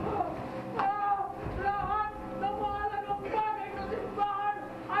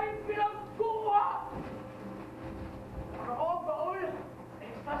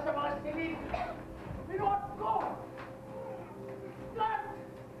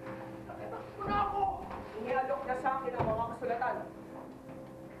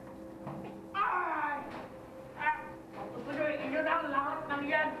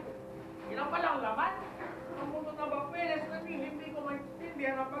 palang laman. Ang mundo ng papeles kasi hindi ko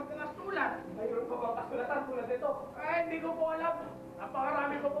maintindihan ang pagkakasulat. Mayroon pa bang kasulatan tulad nito? Hindi ko po alam.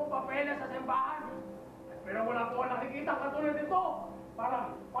 Napakarami ko pong papeles sa simbahan. Pero wala po nakikita katulad nito.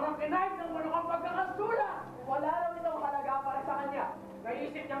 Parang kinaib ng manok ang pagkakasulat. Wala lang itong halaga para sa kanya.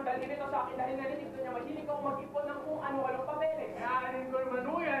 Naisip niyang dalhin ito sa akin dahil narinig ko niya mahilig akong mag-ipon ng kung ano-anong papeles. Kaya anin ko naman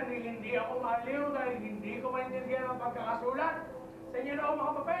yan, hindi ako maliw dahil hindi ko maintindihan ang pagkakasulat. Sa inyo na ako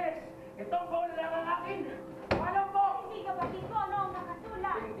mga papeles. Itong goal lang ang akin. Alam po! Hindi ka ba dito ano ang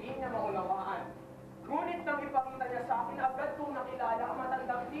nakasulat? Hindi niya maunawaan. Ngunit nang ipakita niya sa akin, agad kong nakilala ang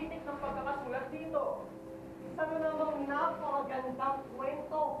matandang titik ng pagkakasulat dito. Isa na namang napakagandang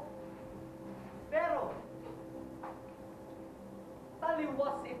kwento. Pero,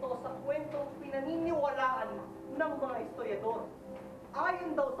 taliwas ito sa kwentong pinaniniwalaan ng mga historiador.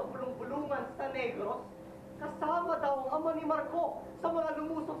 Ayon daw sa bulong-bulungan sa Negros, kasama daw ang ama ni Marco sa mga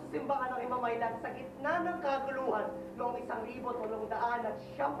lumusok sa simbahan ng Imamaylan sa gitna ng kaguluhan noong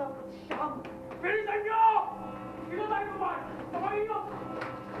 1899. Pilitan niyo! Sino tayo naman? Samahin niyo!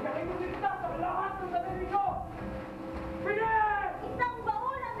 Iyakin niyo din sa lahat ng sarili niyo! Pilit! Isang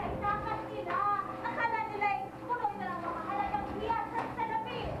baul ang naitakas nila. Akala nila'y punoy na lang ang mahalagang hiyas at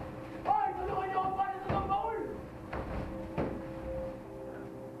salapi. Ay, tulungan niyo ako para sa isang baul!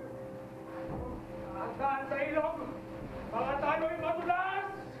 Hanggang sa ilog, mga talo'y matulas!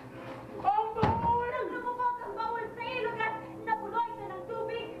 Ang baul! Nang lumubog ang baul sa ilog at napunoy na ng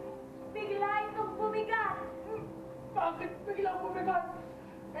tubig, bigla itong bumigat. Bakit biglang bumigat?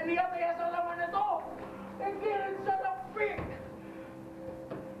 Hindi ka kaya sa laman nito! Hindi rin sa lapik!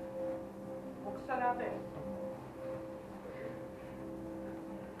 Buksan natin.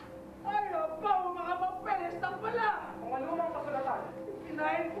 Ay, ba, mga papeles na pala! Mga lumang kasulatan,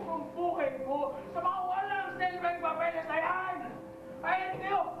 pinahin ko ang bukid mo sa mga walang silbeng papeles na yan! Ay, hindi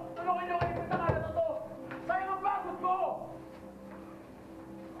nyo! Tulungan nyo kayo sa na totoo! Sayang ang pagod mo!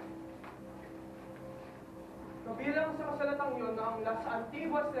 Kabilang sa kasalatang yun ang Las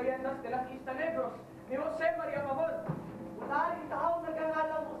Antiguas Leyendas de las Islas Negros ni Jose Maria Pabon. Wala rin taong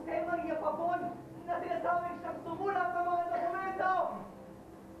nagangalang Jose Maria Pabon na sinasabing siyang sumulat sa mga dokumento.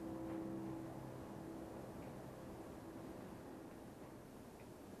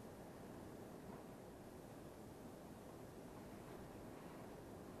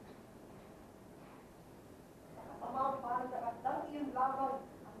 Kasamang para sa katang iyon lamang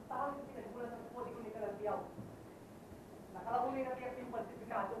ang tanging pinagmulan ng kodigo ni Kalantiaw. Nakalauli na tiyak yung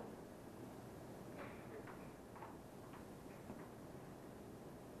falsifikado.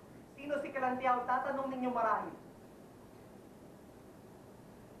 Sino si Kalantiaw? Tatanong ninyo marahil.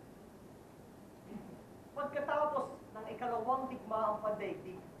 Pagkatapos ng ikalawang digmaang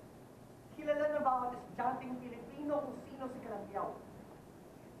pandaigdig, kilala ng bawat estudyanteng Filipino kung sino si Kalantiaw.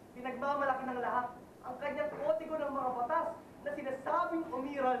 Pinagmamalaki ng lahat ang kanyang kodigo ng mga batas na sinasabing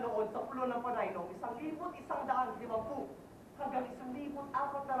umiral noon sa pulo ng Panay noong 1150 hanggang 1433.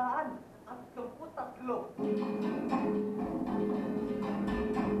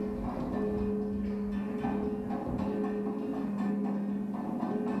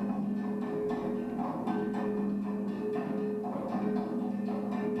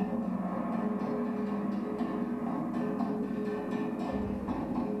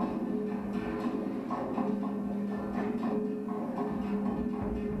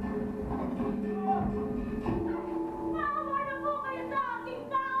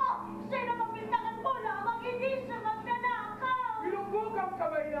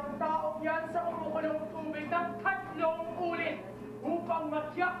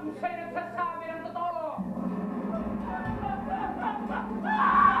 Matyak kung siya'y nagsasabi ng totoo!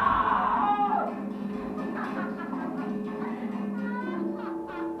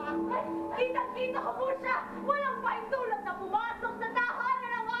 Kitang-kita ko po siya! Walang paintulad na pumasok sa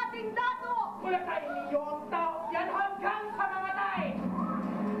tahanan ng ating dato! Wala tayo ninyo ang tao yan hanggang sa mga tay!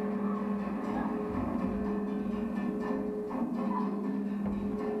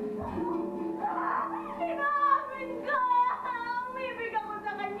 Inamin ka! Ang bibig ako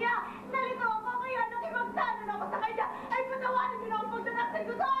sa kanya! Nalito ako kaya nakipagsano ako sa kanya ay patawarin niyo na ang pagdanasan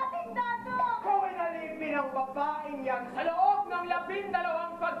ko sa ating dato! Kung inalipin ang babaeng yan sa loob ng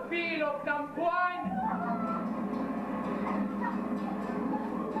 12 pagbilog ng buwan!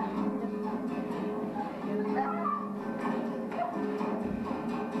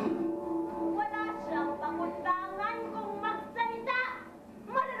 Wala siyang pakundangan kung magsalita!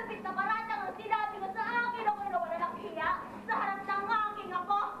 Malalapit na paratang ang sinabi mo sa akin o kung wala ng hiya sa harap ng aking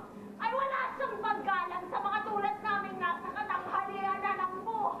ako ay wala siyang paggalang sa mga tulad naming nasa katanghalian na ng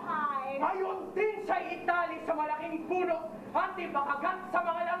buhay! Ngayon din siya'y itali sa malaking puno at ibakagat sa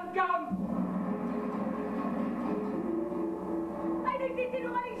mga langgam!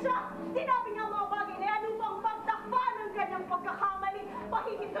 Sinabi niya ang mga bagay na yan upang magtakpan ng kanyang pagkakamali.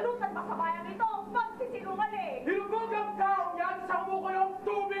 Pakikisulutan pa sa bayang ito ang pagsisinungaling. Hinubog ang taong yan sa kumukulong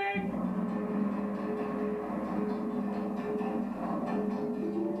tubig!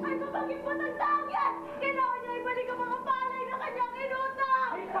 Ay, bakit matandang yan? Kailangan niya ibalik ang mga palay na kanyang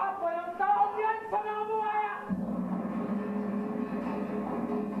inutang! Itapon ang taong yan sa mga buhaya!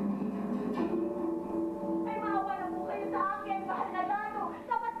 Ay, maawa na po kayo sa akin, mahal na lalo.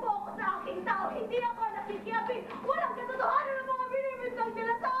 Dapat po ako sa aking tao, hindi ako nakikiapin. Walang katotohanan ng mga binibintang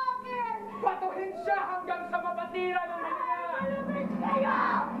nila sa akin! Batuhin siya hanggang sa mapatira ng hininga! Malapit kayo!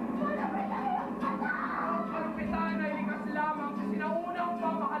 Malapit na kayo! Ang kalupitan ay likas lamang sa sinaunang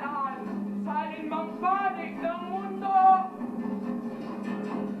pamahalaan sa alinmang panig ng mundo!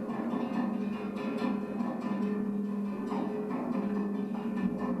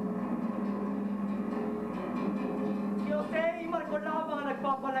 Jose Marco lamang ang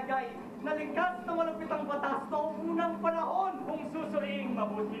nagpapalagay na likas na malupitang batas noong unang panahon. Kung susuriing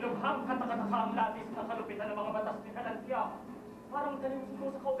mabuti, lubhang katakataka ang labis na kalupitan ng mga batas ni Kalantiaw. Parang talimsiko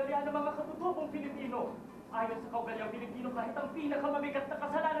sa kaugalian ng mga katutubong Pilipino. Ayon sa kaugaliang Pilipino, kahit ang pinakamamigat na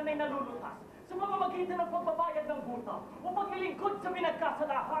kasalanan ay nalulutas sa pamamagitan ng pagbabayad ng buta o paglilingkod sa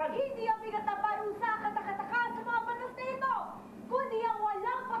pinagkasalahan. Hindi ang bigat na parusa katakataka sa mga batas na ito, kundi ang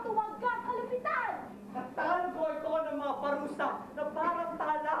walang patuwaggang kalupitan. Nagtahan ko ito ng mga parusa na parang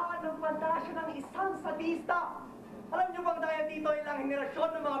talaan ng pantasya ng isang sadista. Alam niyo bang dahil dito ilang henerasyon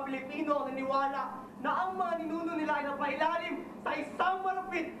ng mga Pilipino ang naniwala na ang mga ninuno nila ay napailalim sa isang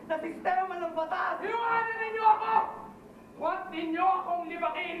malupit na sistema ng batas? Iwanan ninyo ako! Huwag ninyo akong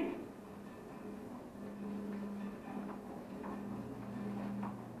libakin!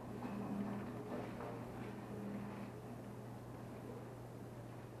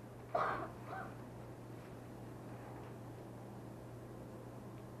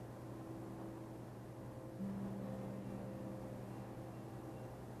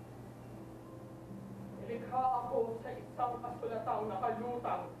 Nilikha ako sa isang kasulatang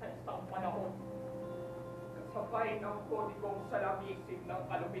nakalutang sa isang panahon. Kasabay ng kodigong salamisig ng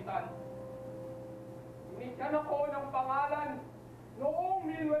kalupitan. Binigyan ako ng pangalan noong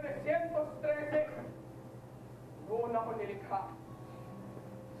 1913. Noon ako nilikha.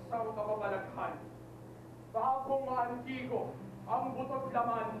 Isang kababalaghan. Bagong antigo ang butot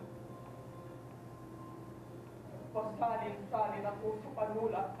laman. Pasalin-salin ako sa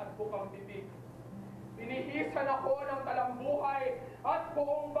panulat at bukang bibig. Binihisan ako ng talambuhay at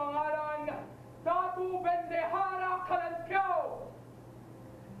buong pangalan, Datu Bendehara Kalantiaw.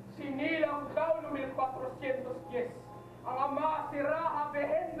 Sinilang daw noong 1410 ang ama si Raha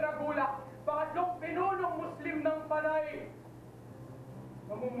Behendra Gula, pangatlong pinunong Muslim ng Panay.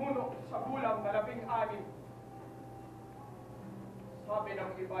 Namumuno sa gulang na 16. Sabi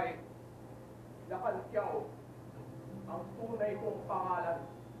ng iba'y, Kalantiaw ang tunay kong pangalan.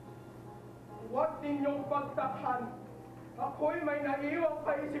 Huwag ninyong pagtakhan. Ako'y may naiwang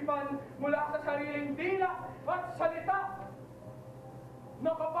kaisipan mula sa sariling dila at salita.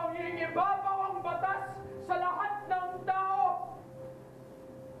 Nakapangingibabaw ang batas sa lahat ng tao.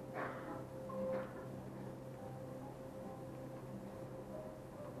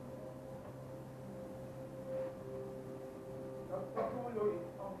 Nagpatuloy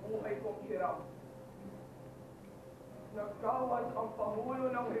ang buhay kong hirap. Nagkawal ang Pangulo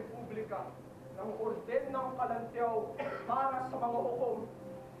ng Republika ng orden ng Kalantiaw para sa mga hukom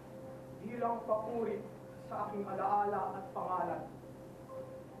bilang papuri sa aking alaala at pangalan.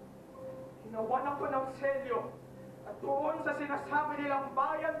 Hinawan ako ng selyo at doon sa sinasabi nilang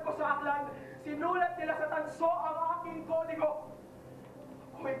bayan ko sa aklan, sinulat nila sa tanso ang aking kodigo.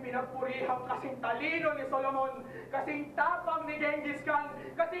 Ako'y pinagpurihang kasing talino ni Solomon, kasing tapang ni Genghis Khan,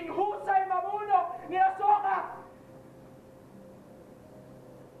 kasing husay mamuno ni Asawa.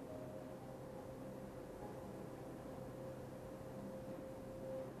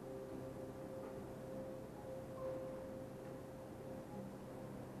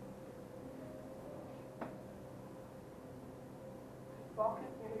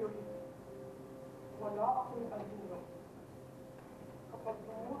 Bakit ngayon wala akong alino? Kapag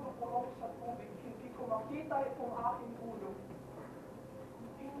dumulog ako sa tubig, hindi ko makita itong aking ulo.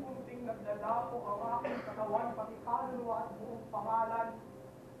 Unting-unting naglalago ang aking katawan, pati kaluluwa at buong pangalan.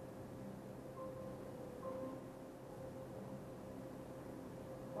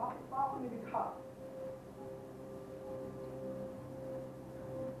 Bakit pa ako nilikha?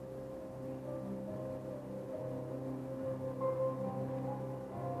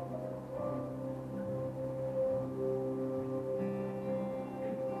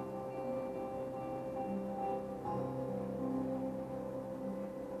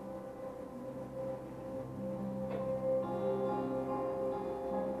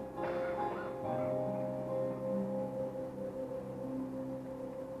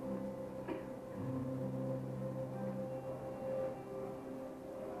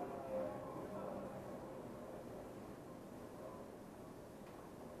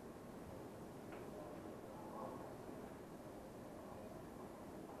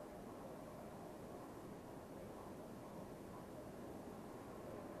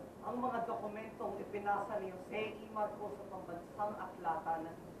 ang mga dokumentong ipinasa ni Jose E. Marcos sa pambansang aklatan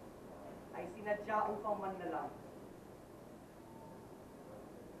ay sinadya upang manlalang.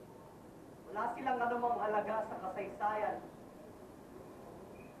 Wala silang anumang halaga sa kasaysayan.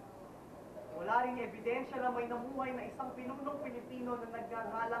 Wala ring ebidensya na may namuhay na isang pinunong Pilipino na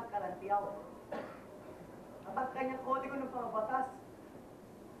nagngangalang Kalantiaw. At ang kanyang kodigo ng mga batas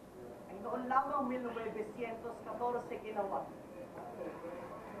ay noon lamang 1914 ginawa.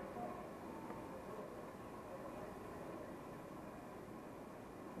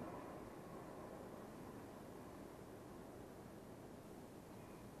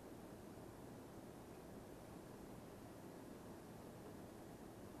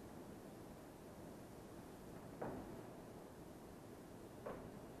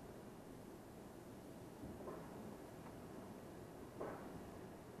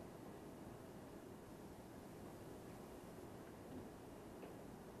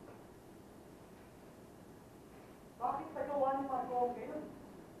 Bakit nagawa ni Marcos ngayon?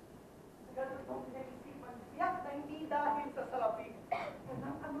 Sa ganun itong pinag-isipan, tiyak na hindi dahil sa salapi.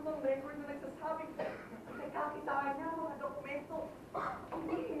 Ano bang record na nagsasabing nagkakitaan niya mga dokumento?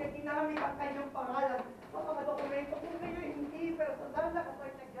 Hindi niya ginamit ang kanyang pangalan sa mga dokumento. Kung kayo hindi personal na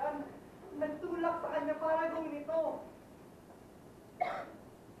kapanyagan, nagtulak sa kanya para gawin ito.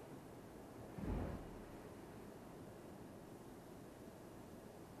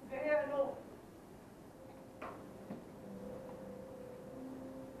 Kaya ano?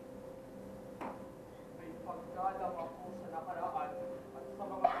 Pagkalam ako sa nakaraan at sa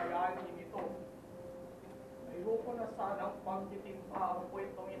mga bayani nito. Ayoko na sanang panggitin pa ang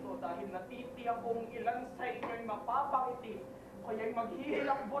kwentong ito dahil natitiyak kong ilan sa inyo'y mapapangiti o kaya'y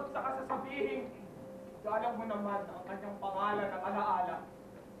maghihilakbot sa kasasabihin. Galang mo naman ang kanyang pangalan ng alaala.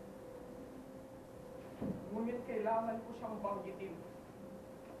 Ngunit kailangan ko siyang banggitin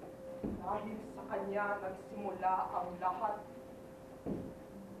dahil sa kanya nagsimula ang lahat.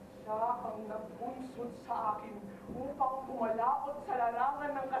 Siya ang nagbunsod sa akin upang kumalaot sa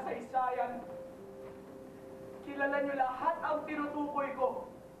larangan ng kasaysayan. Kilala niyo lahat ang tinutukoy ko.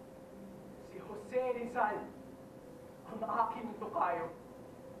 Si Jose Rizal, ang aking tukayo.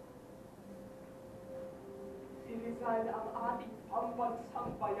 Si Rizal ang ating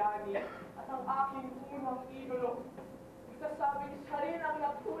pambansang bayani at ang aking unang idolo. Sasabing siya rin ang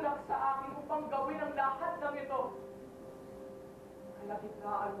nagtulak sa akin upang gawin ang lahat ng ito.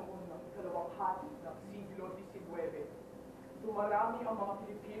 Kalagitnaan noon ng ikalawang hati ng siglo XIX, dumarami ang mga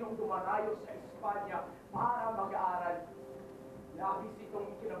Pilipinong dumarayo sa Espanya para mag-aaral. Labis itong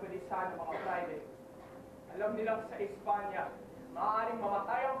ikinabilisan ng mga Friday. Alam nilang sa Espanya, maaaring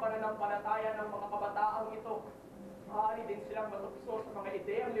mamatay ang pananampalataya ng mga kabataang ito. Maaari din silang matukso sa mga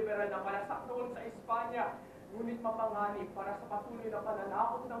ideyang liberal na palasak noon sa Espanya, ngunit mapanganib para sa patuloy na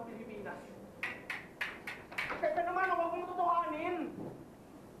pananakot ng Pilipinas. Teka naman, huwag mong tutuhanin!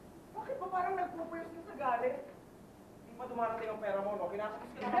 Bakit ba parang nagpupuyos ka sa galit? Hindi pa dumarating ang pera mo, no? Kinakapos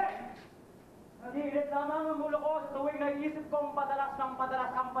ka naman. Nagiilit lamang ang ulo ko sa tuwing naiisip kong padalas ng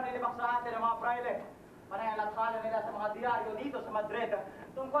padalas ang panilibak sa atin ng mga praile. Panay ang latkala nila sa mga diaryo dito sa Madrid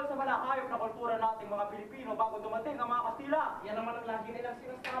tungkol sa malakayok na kultura nating mga Pilipino bago dumating ang mga Kastila. Yan naman ang lagi nilang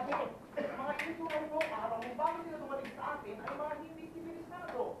sinasabi. Mga itutuan mo, araw mo bago sila dumating sa atin ay mga hindi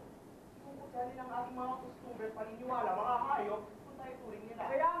sibilisado. Dahil ang ating mga costumer, paniniwala, mga hayop, kung tayo turing nila.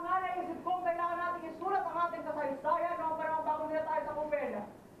 Kaya nga naisip kong kailangan natin isulat ang ating kasaysayan noong panahon bago nila tayo sa kumpenya.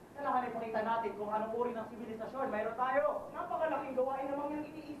 Kailangan ipakita natin kung anong uri ng sibilisasyon mayroon tayo. Napakalaking gawain naman yung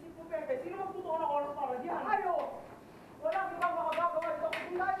iniisip mo, Pepe. Sino magtutuon ng oras para diyan? Tayo! Walang ibang makagagawa dito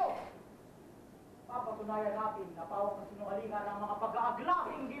kundi tayo. Papatunayan natin na pawang kasinungalingan ang mga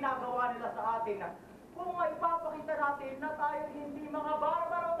pag-aaglahing ginagawa nila sa atin. Kung maipapakita natin na tayo hindi mga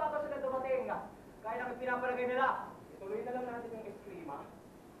barbaro bago sila dumating, kaya lang pinapalagay nila. Ituloy na lang natin yung eskrima.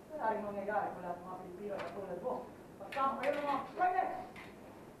 Wala rin mangyayari mula sa mga Pilipino na tulad mo. Pagkama kayo ng mga pwede!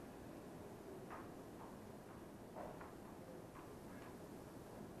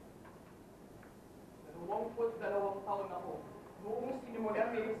 22 taon ako noong sinimulan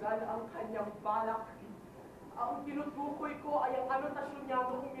ni Rizal ang kanyang balak. Ang tinutukoy ko ay ang anotasyon niya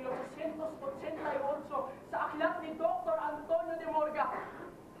noong 1888 sa aklat ni Dr. Antonio de Morga,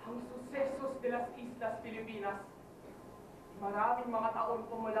 ang Sucesos de las Islas Filipinas. Maraming mga taon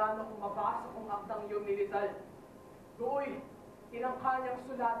pumula nung mabasa kong aktang yun ni Rizal. Doon, tinangka niyang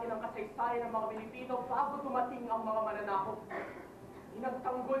sulatin ang kasaysayan ng mga Pilipino bago dumating ang mga mananakop.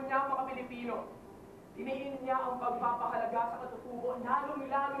 Inagtanggol niya ang mga Pilipino. Diniin niya ang pagpapahalaga sa katutubo,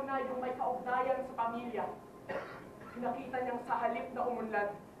 lalong-lalo na yung may kaugnayan sa pamilya. Nakita niyang sa halip na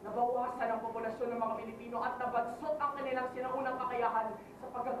umunlad, Nabawasan ang populasyon ng mga Pilipino at nabansot ang kanilang sinaunang kakayahan sa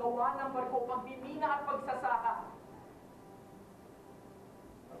paggagawa ng barko, pagmimina at pagsasaka.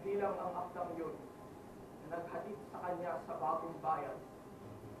 Kabilang ang aktang yun na naghatid sa kanya sa bagong bayan.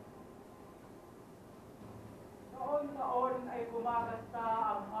 Noon-noon ay gumagasta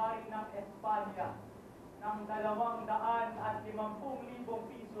ang hari ng Espanya ng 250,000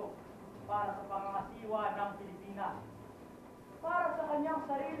 piso para sa pangangasiwa ng Pilipinas, para sa kanyang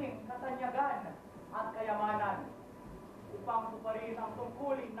sariling katanyagan at kayamanan, upang tuparin ang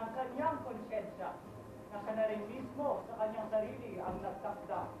tungkulin ng kanyang konsyensya na siya na rin mismo sa kanyang sarili ang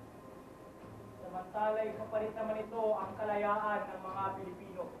nagtakda. Samantala'y kapalit naman ito ang kalayaan ng mga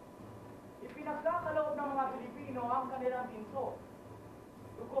Pilipino. Ipinagkakaloob ng mga Pilipino ang kanilang ginto,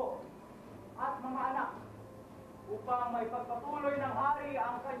 dugo, at mga anak upang may pagpatuloy ng hari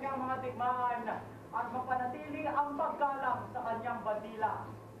ang kanyang mga digmaan at mapanatili ang paggalang sa kanyang bandila.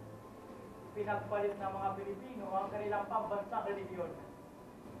 Pinagpalit ng mga Pilipino ang kanilang pambansang religiyon,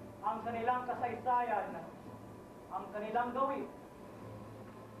 ang kanilang kasaysayan, ang kanilang gawin,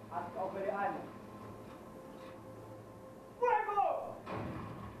 at kaugalian. Fuego!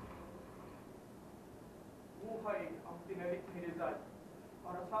 Buhay ang pinalik ni Rizal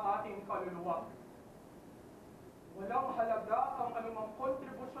para sa ating kaluluwa. Walang halaga ang anumang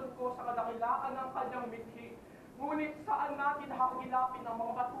kontribusyon ko sa kadakilaan ng kanyang mithi, ngunit saan natin hakilapin ang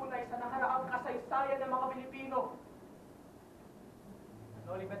mga patunay sa nakaraang kasaysayan ng mga Pilipino?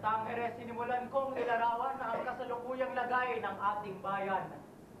 Noli Batang, sinimulan kong nilarawan na ang kasalukuyang lagay ng ating bayan.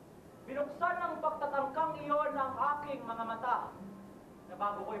 Binuksan ng pagtatangkang iyon ng aking mga mata, na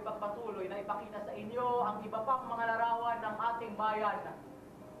bago ko ipagpatuloy na ipakita sa inyo ang iba pang mga larawan ng ating bayan,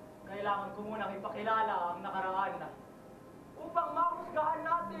 kailangan ko munang ipakilala ang nakaraan upang mahusgahan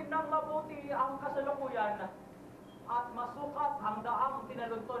natin ng mabuti ang kasalukuyan at masukat ang daang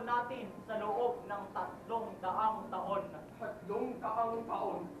tinalunton natin sa loob ng 300 taon. 300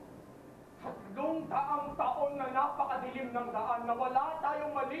 taon? 300 taon na napakadilim ng daan na wala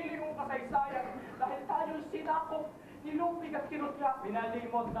tayong malilingong kasaysayan dahil tayo'y sinakop, nilupig at kinutya.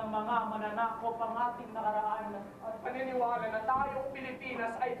 Pinalimot ng mga mananakop ang ating nakaraan At paniniwala na tayong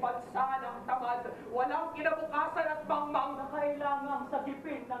Pilipinas ay bansa ng tamad, walang kinabukasan at bangmang na kailangang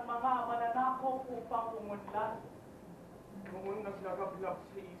sagipin ng mga mananakop upang umunlad. Noon naglagablab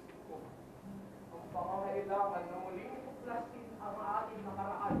sa isip ko ang pangangailangan na muling tuklasin ang ating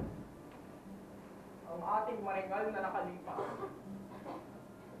nakaraan, ang ating maringal na nakalipas.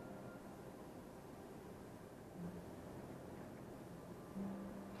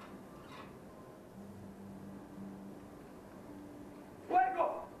 Fuego!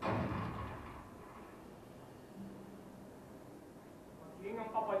 Maging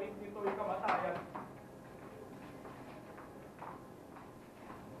ang kapalit nito ay kamatayan.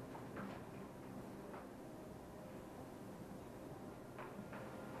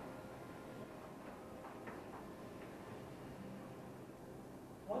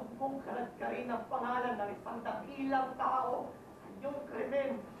 Huwag mong kaladkarin ang pangalan ng isang dakilang tao sa iyong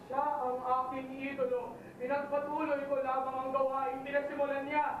krimen. Siya ang aking idolo. Pinagpatuloy ko lamang ang gawain pinagsimulan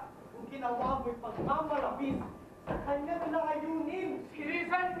niya. Kung ginawa mo'y pagmamalabis sa kanyang layunin. Si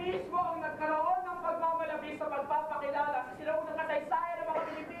Rizal mismo ang nagkaroon ng pagmamalabis sa pagpapakilala sa sinaunang kasaysayan ng mga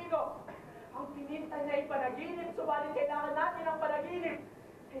Pilipino. Ang pininta niya ay panaginip, subalit kailangan natin ang panaginip.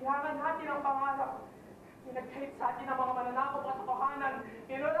 Kailangan natin ang pangarap. Pinagkalit sa atin ang mga mananakop at katotohanan.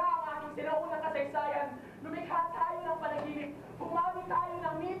 Pinura ang ating sinaunang kasaysayan. Lumikha tayo ng panaginip. Bumawi tayo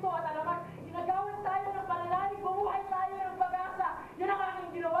ng mito at alamat. Ginagawan tayo ng pananalig. Bumuhay tayo ng pag-asa. Yan ang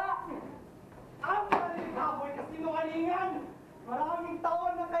aking ginawa. Ang malinaboy kasinungalingan! Maraming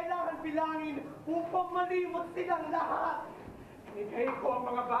taon na kailangan bilangin upang malimot silang lahat. Inigay ko ang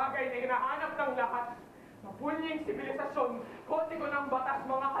mga bagay na hinahanap ng lahat. Mapunying sibilisasyon, kodigo ng batas,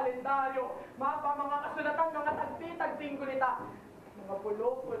 mga kalendaryo, mapa, mga kasulatan, mga tagpi-tagping gunita. Mga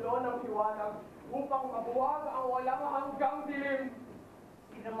pulo-pulo ng hiwalag upang mabuwag ang walang hanggang dilim.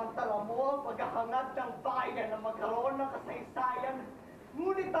 Sinamantala mo ang paghahangad ng bayan na magkaroon ng kasaysayan.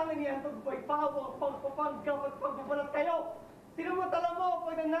 Ngunit ang iniyantog mo'y pawo ang pagpapanggap at pagbabalat kayo. Sinamantala mo ang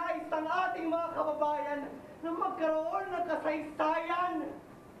pagnanais ng ating mga kababayan na magkaroon ng kasaysayan.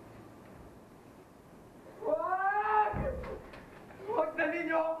 Wag! Huwag na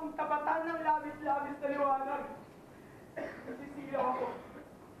ninyo akong tapatan ng labis-labis na liwanag. Nasisilaw ako.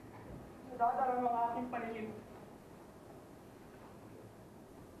 Nadadarang ang aking paningin.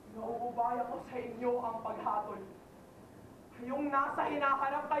 Nauubay ako sa inyo ang paghatol. Kayong nasa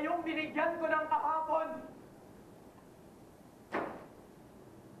hinaharap, kayong binigyan ko ng kahapon.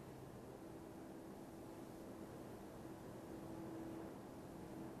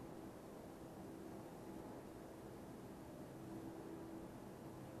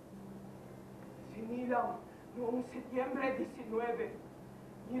 Kabilang noong Setyembre 19,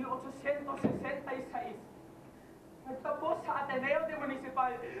 1866, nagtapos sa Ateneo de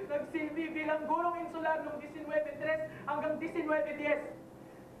Municipal, nagsilbi bilang gurong insular noong 19-3 hanggang 19-10.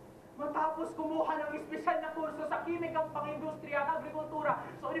 Matapos kumuha ng espesyal na kurso sa kimikang pangindustriya at agrikultura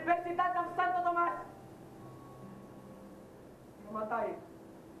sa Universidad ng Santo Tomas. Namatay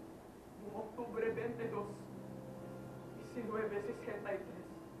noong Oktubre 22, 1963.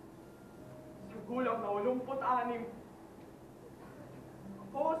 Sa gulang na 86.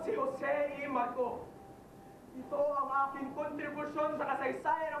 Ako si Jose E. Marco. Ito ang aking kontribusyon sa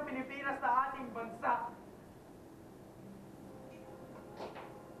kasaysayan ng Pilipinas na ating bansa.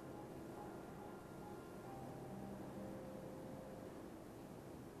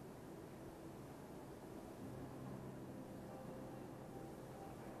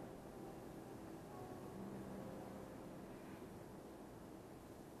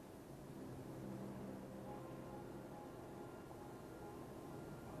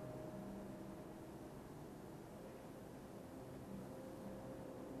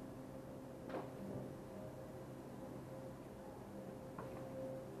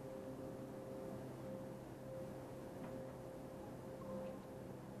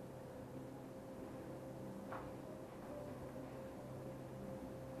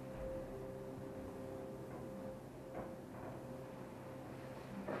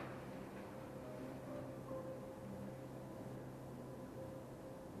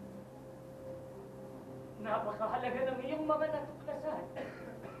 Napakahalaga ng iyong mga natuklasan.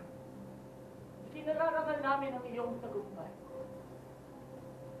 Kinararangal namin ang iyong tagumpay.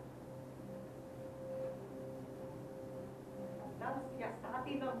 Nang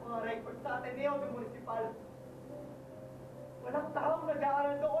siyasatin ng mga record sa Ateneo de Municipal, walang taong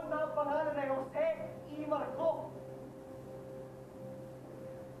nag-aaral doon na ang pangalan ay Jose E. Marco.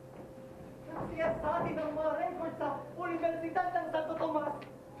 Nang siyasatin ng mga record sa Universidad ng Santo Tomas,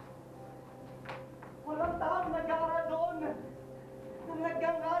 walang taong nag-aaral doon na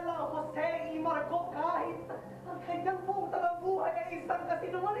nagngangalang Jose E. Marco kahit ang kanyang buong buhay ay isang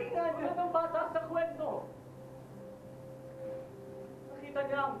kasinungalingan. Wala nang bata sa kwento. Nakita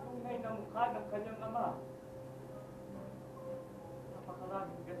niya ang tunay na mukha ng kanyang ama.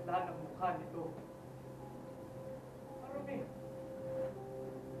 Napakaraming ganda ng mukha nito. Marumi.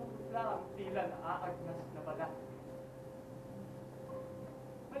 Maputla ang tila na aagnas na balat.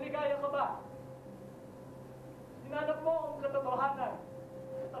 Maligaya ka ba? Hinanap mo ang katotohanan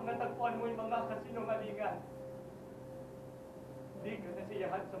at ang natagpuan mo yung mga kasinungalingan. Hindi ka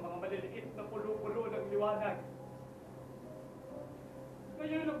nasiyahan sa mga maliliit na pulo-pulo ng liwanag.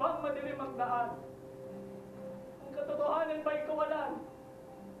 Ngayon lubhang madilim ang daan. Ang katotohanan ba'y kawalan?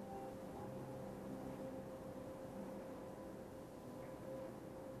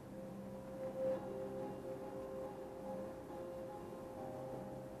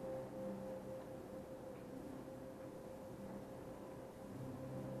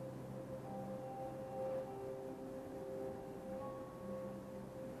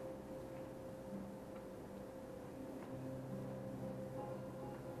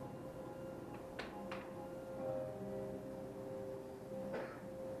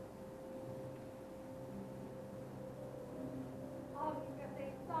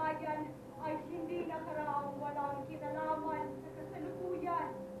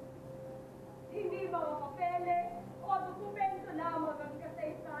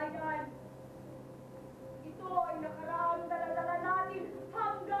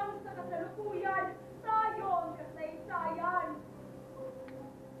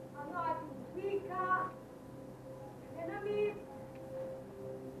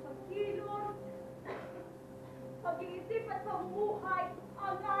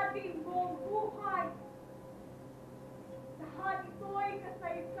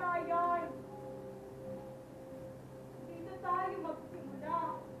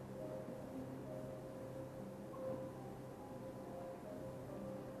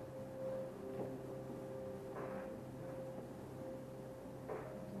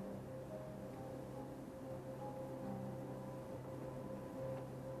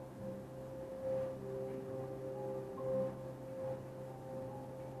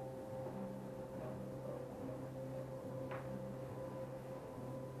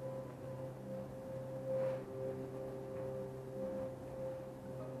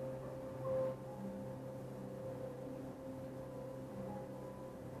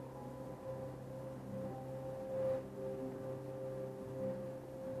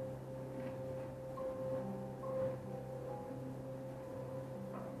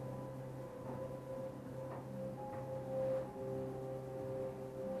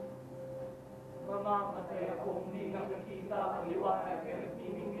 namamatay akong hindi nakikita ang liwanag na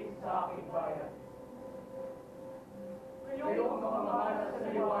nagmimingwit sa aking bayan. Kayo ang mga mangaral sa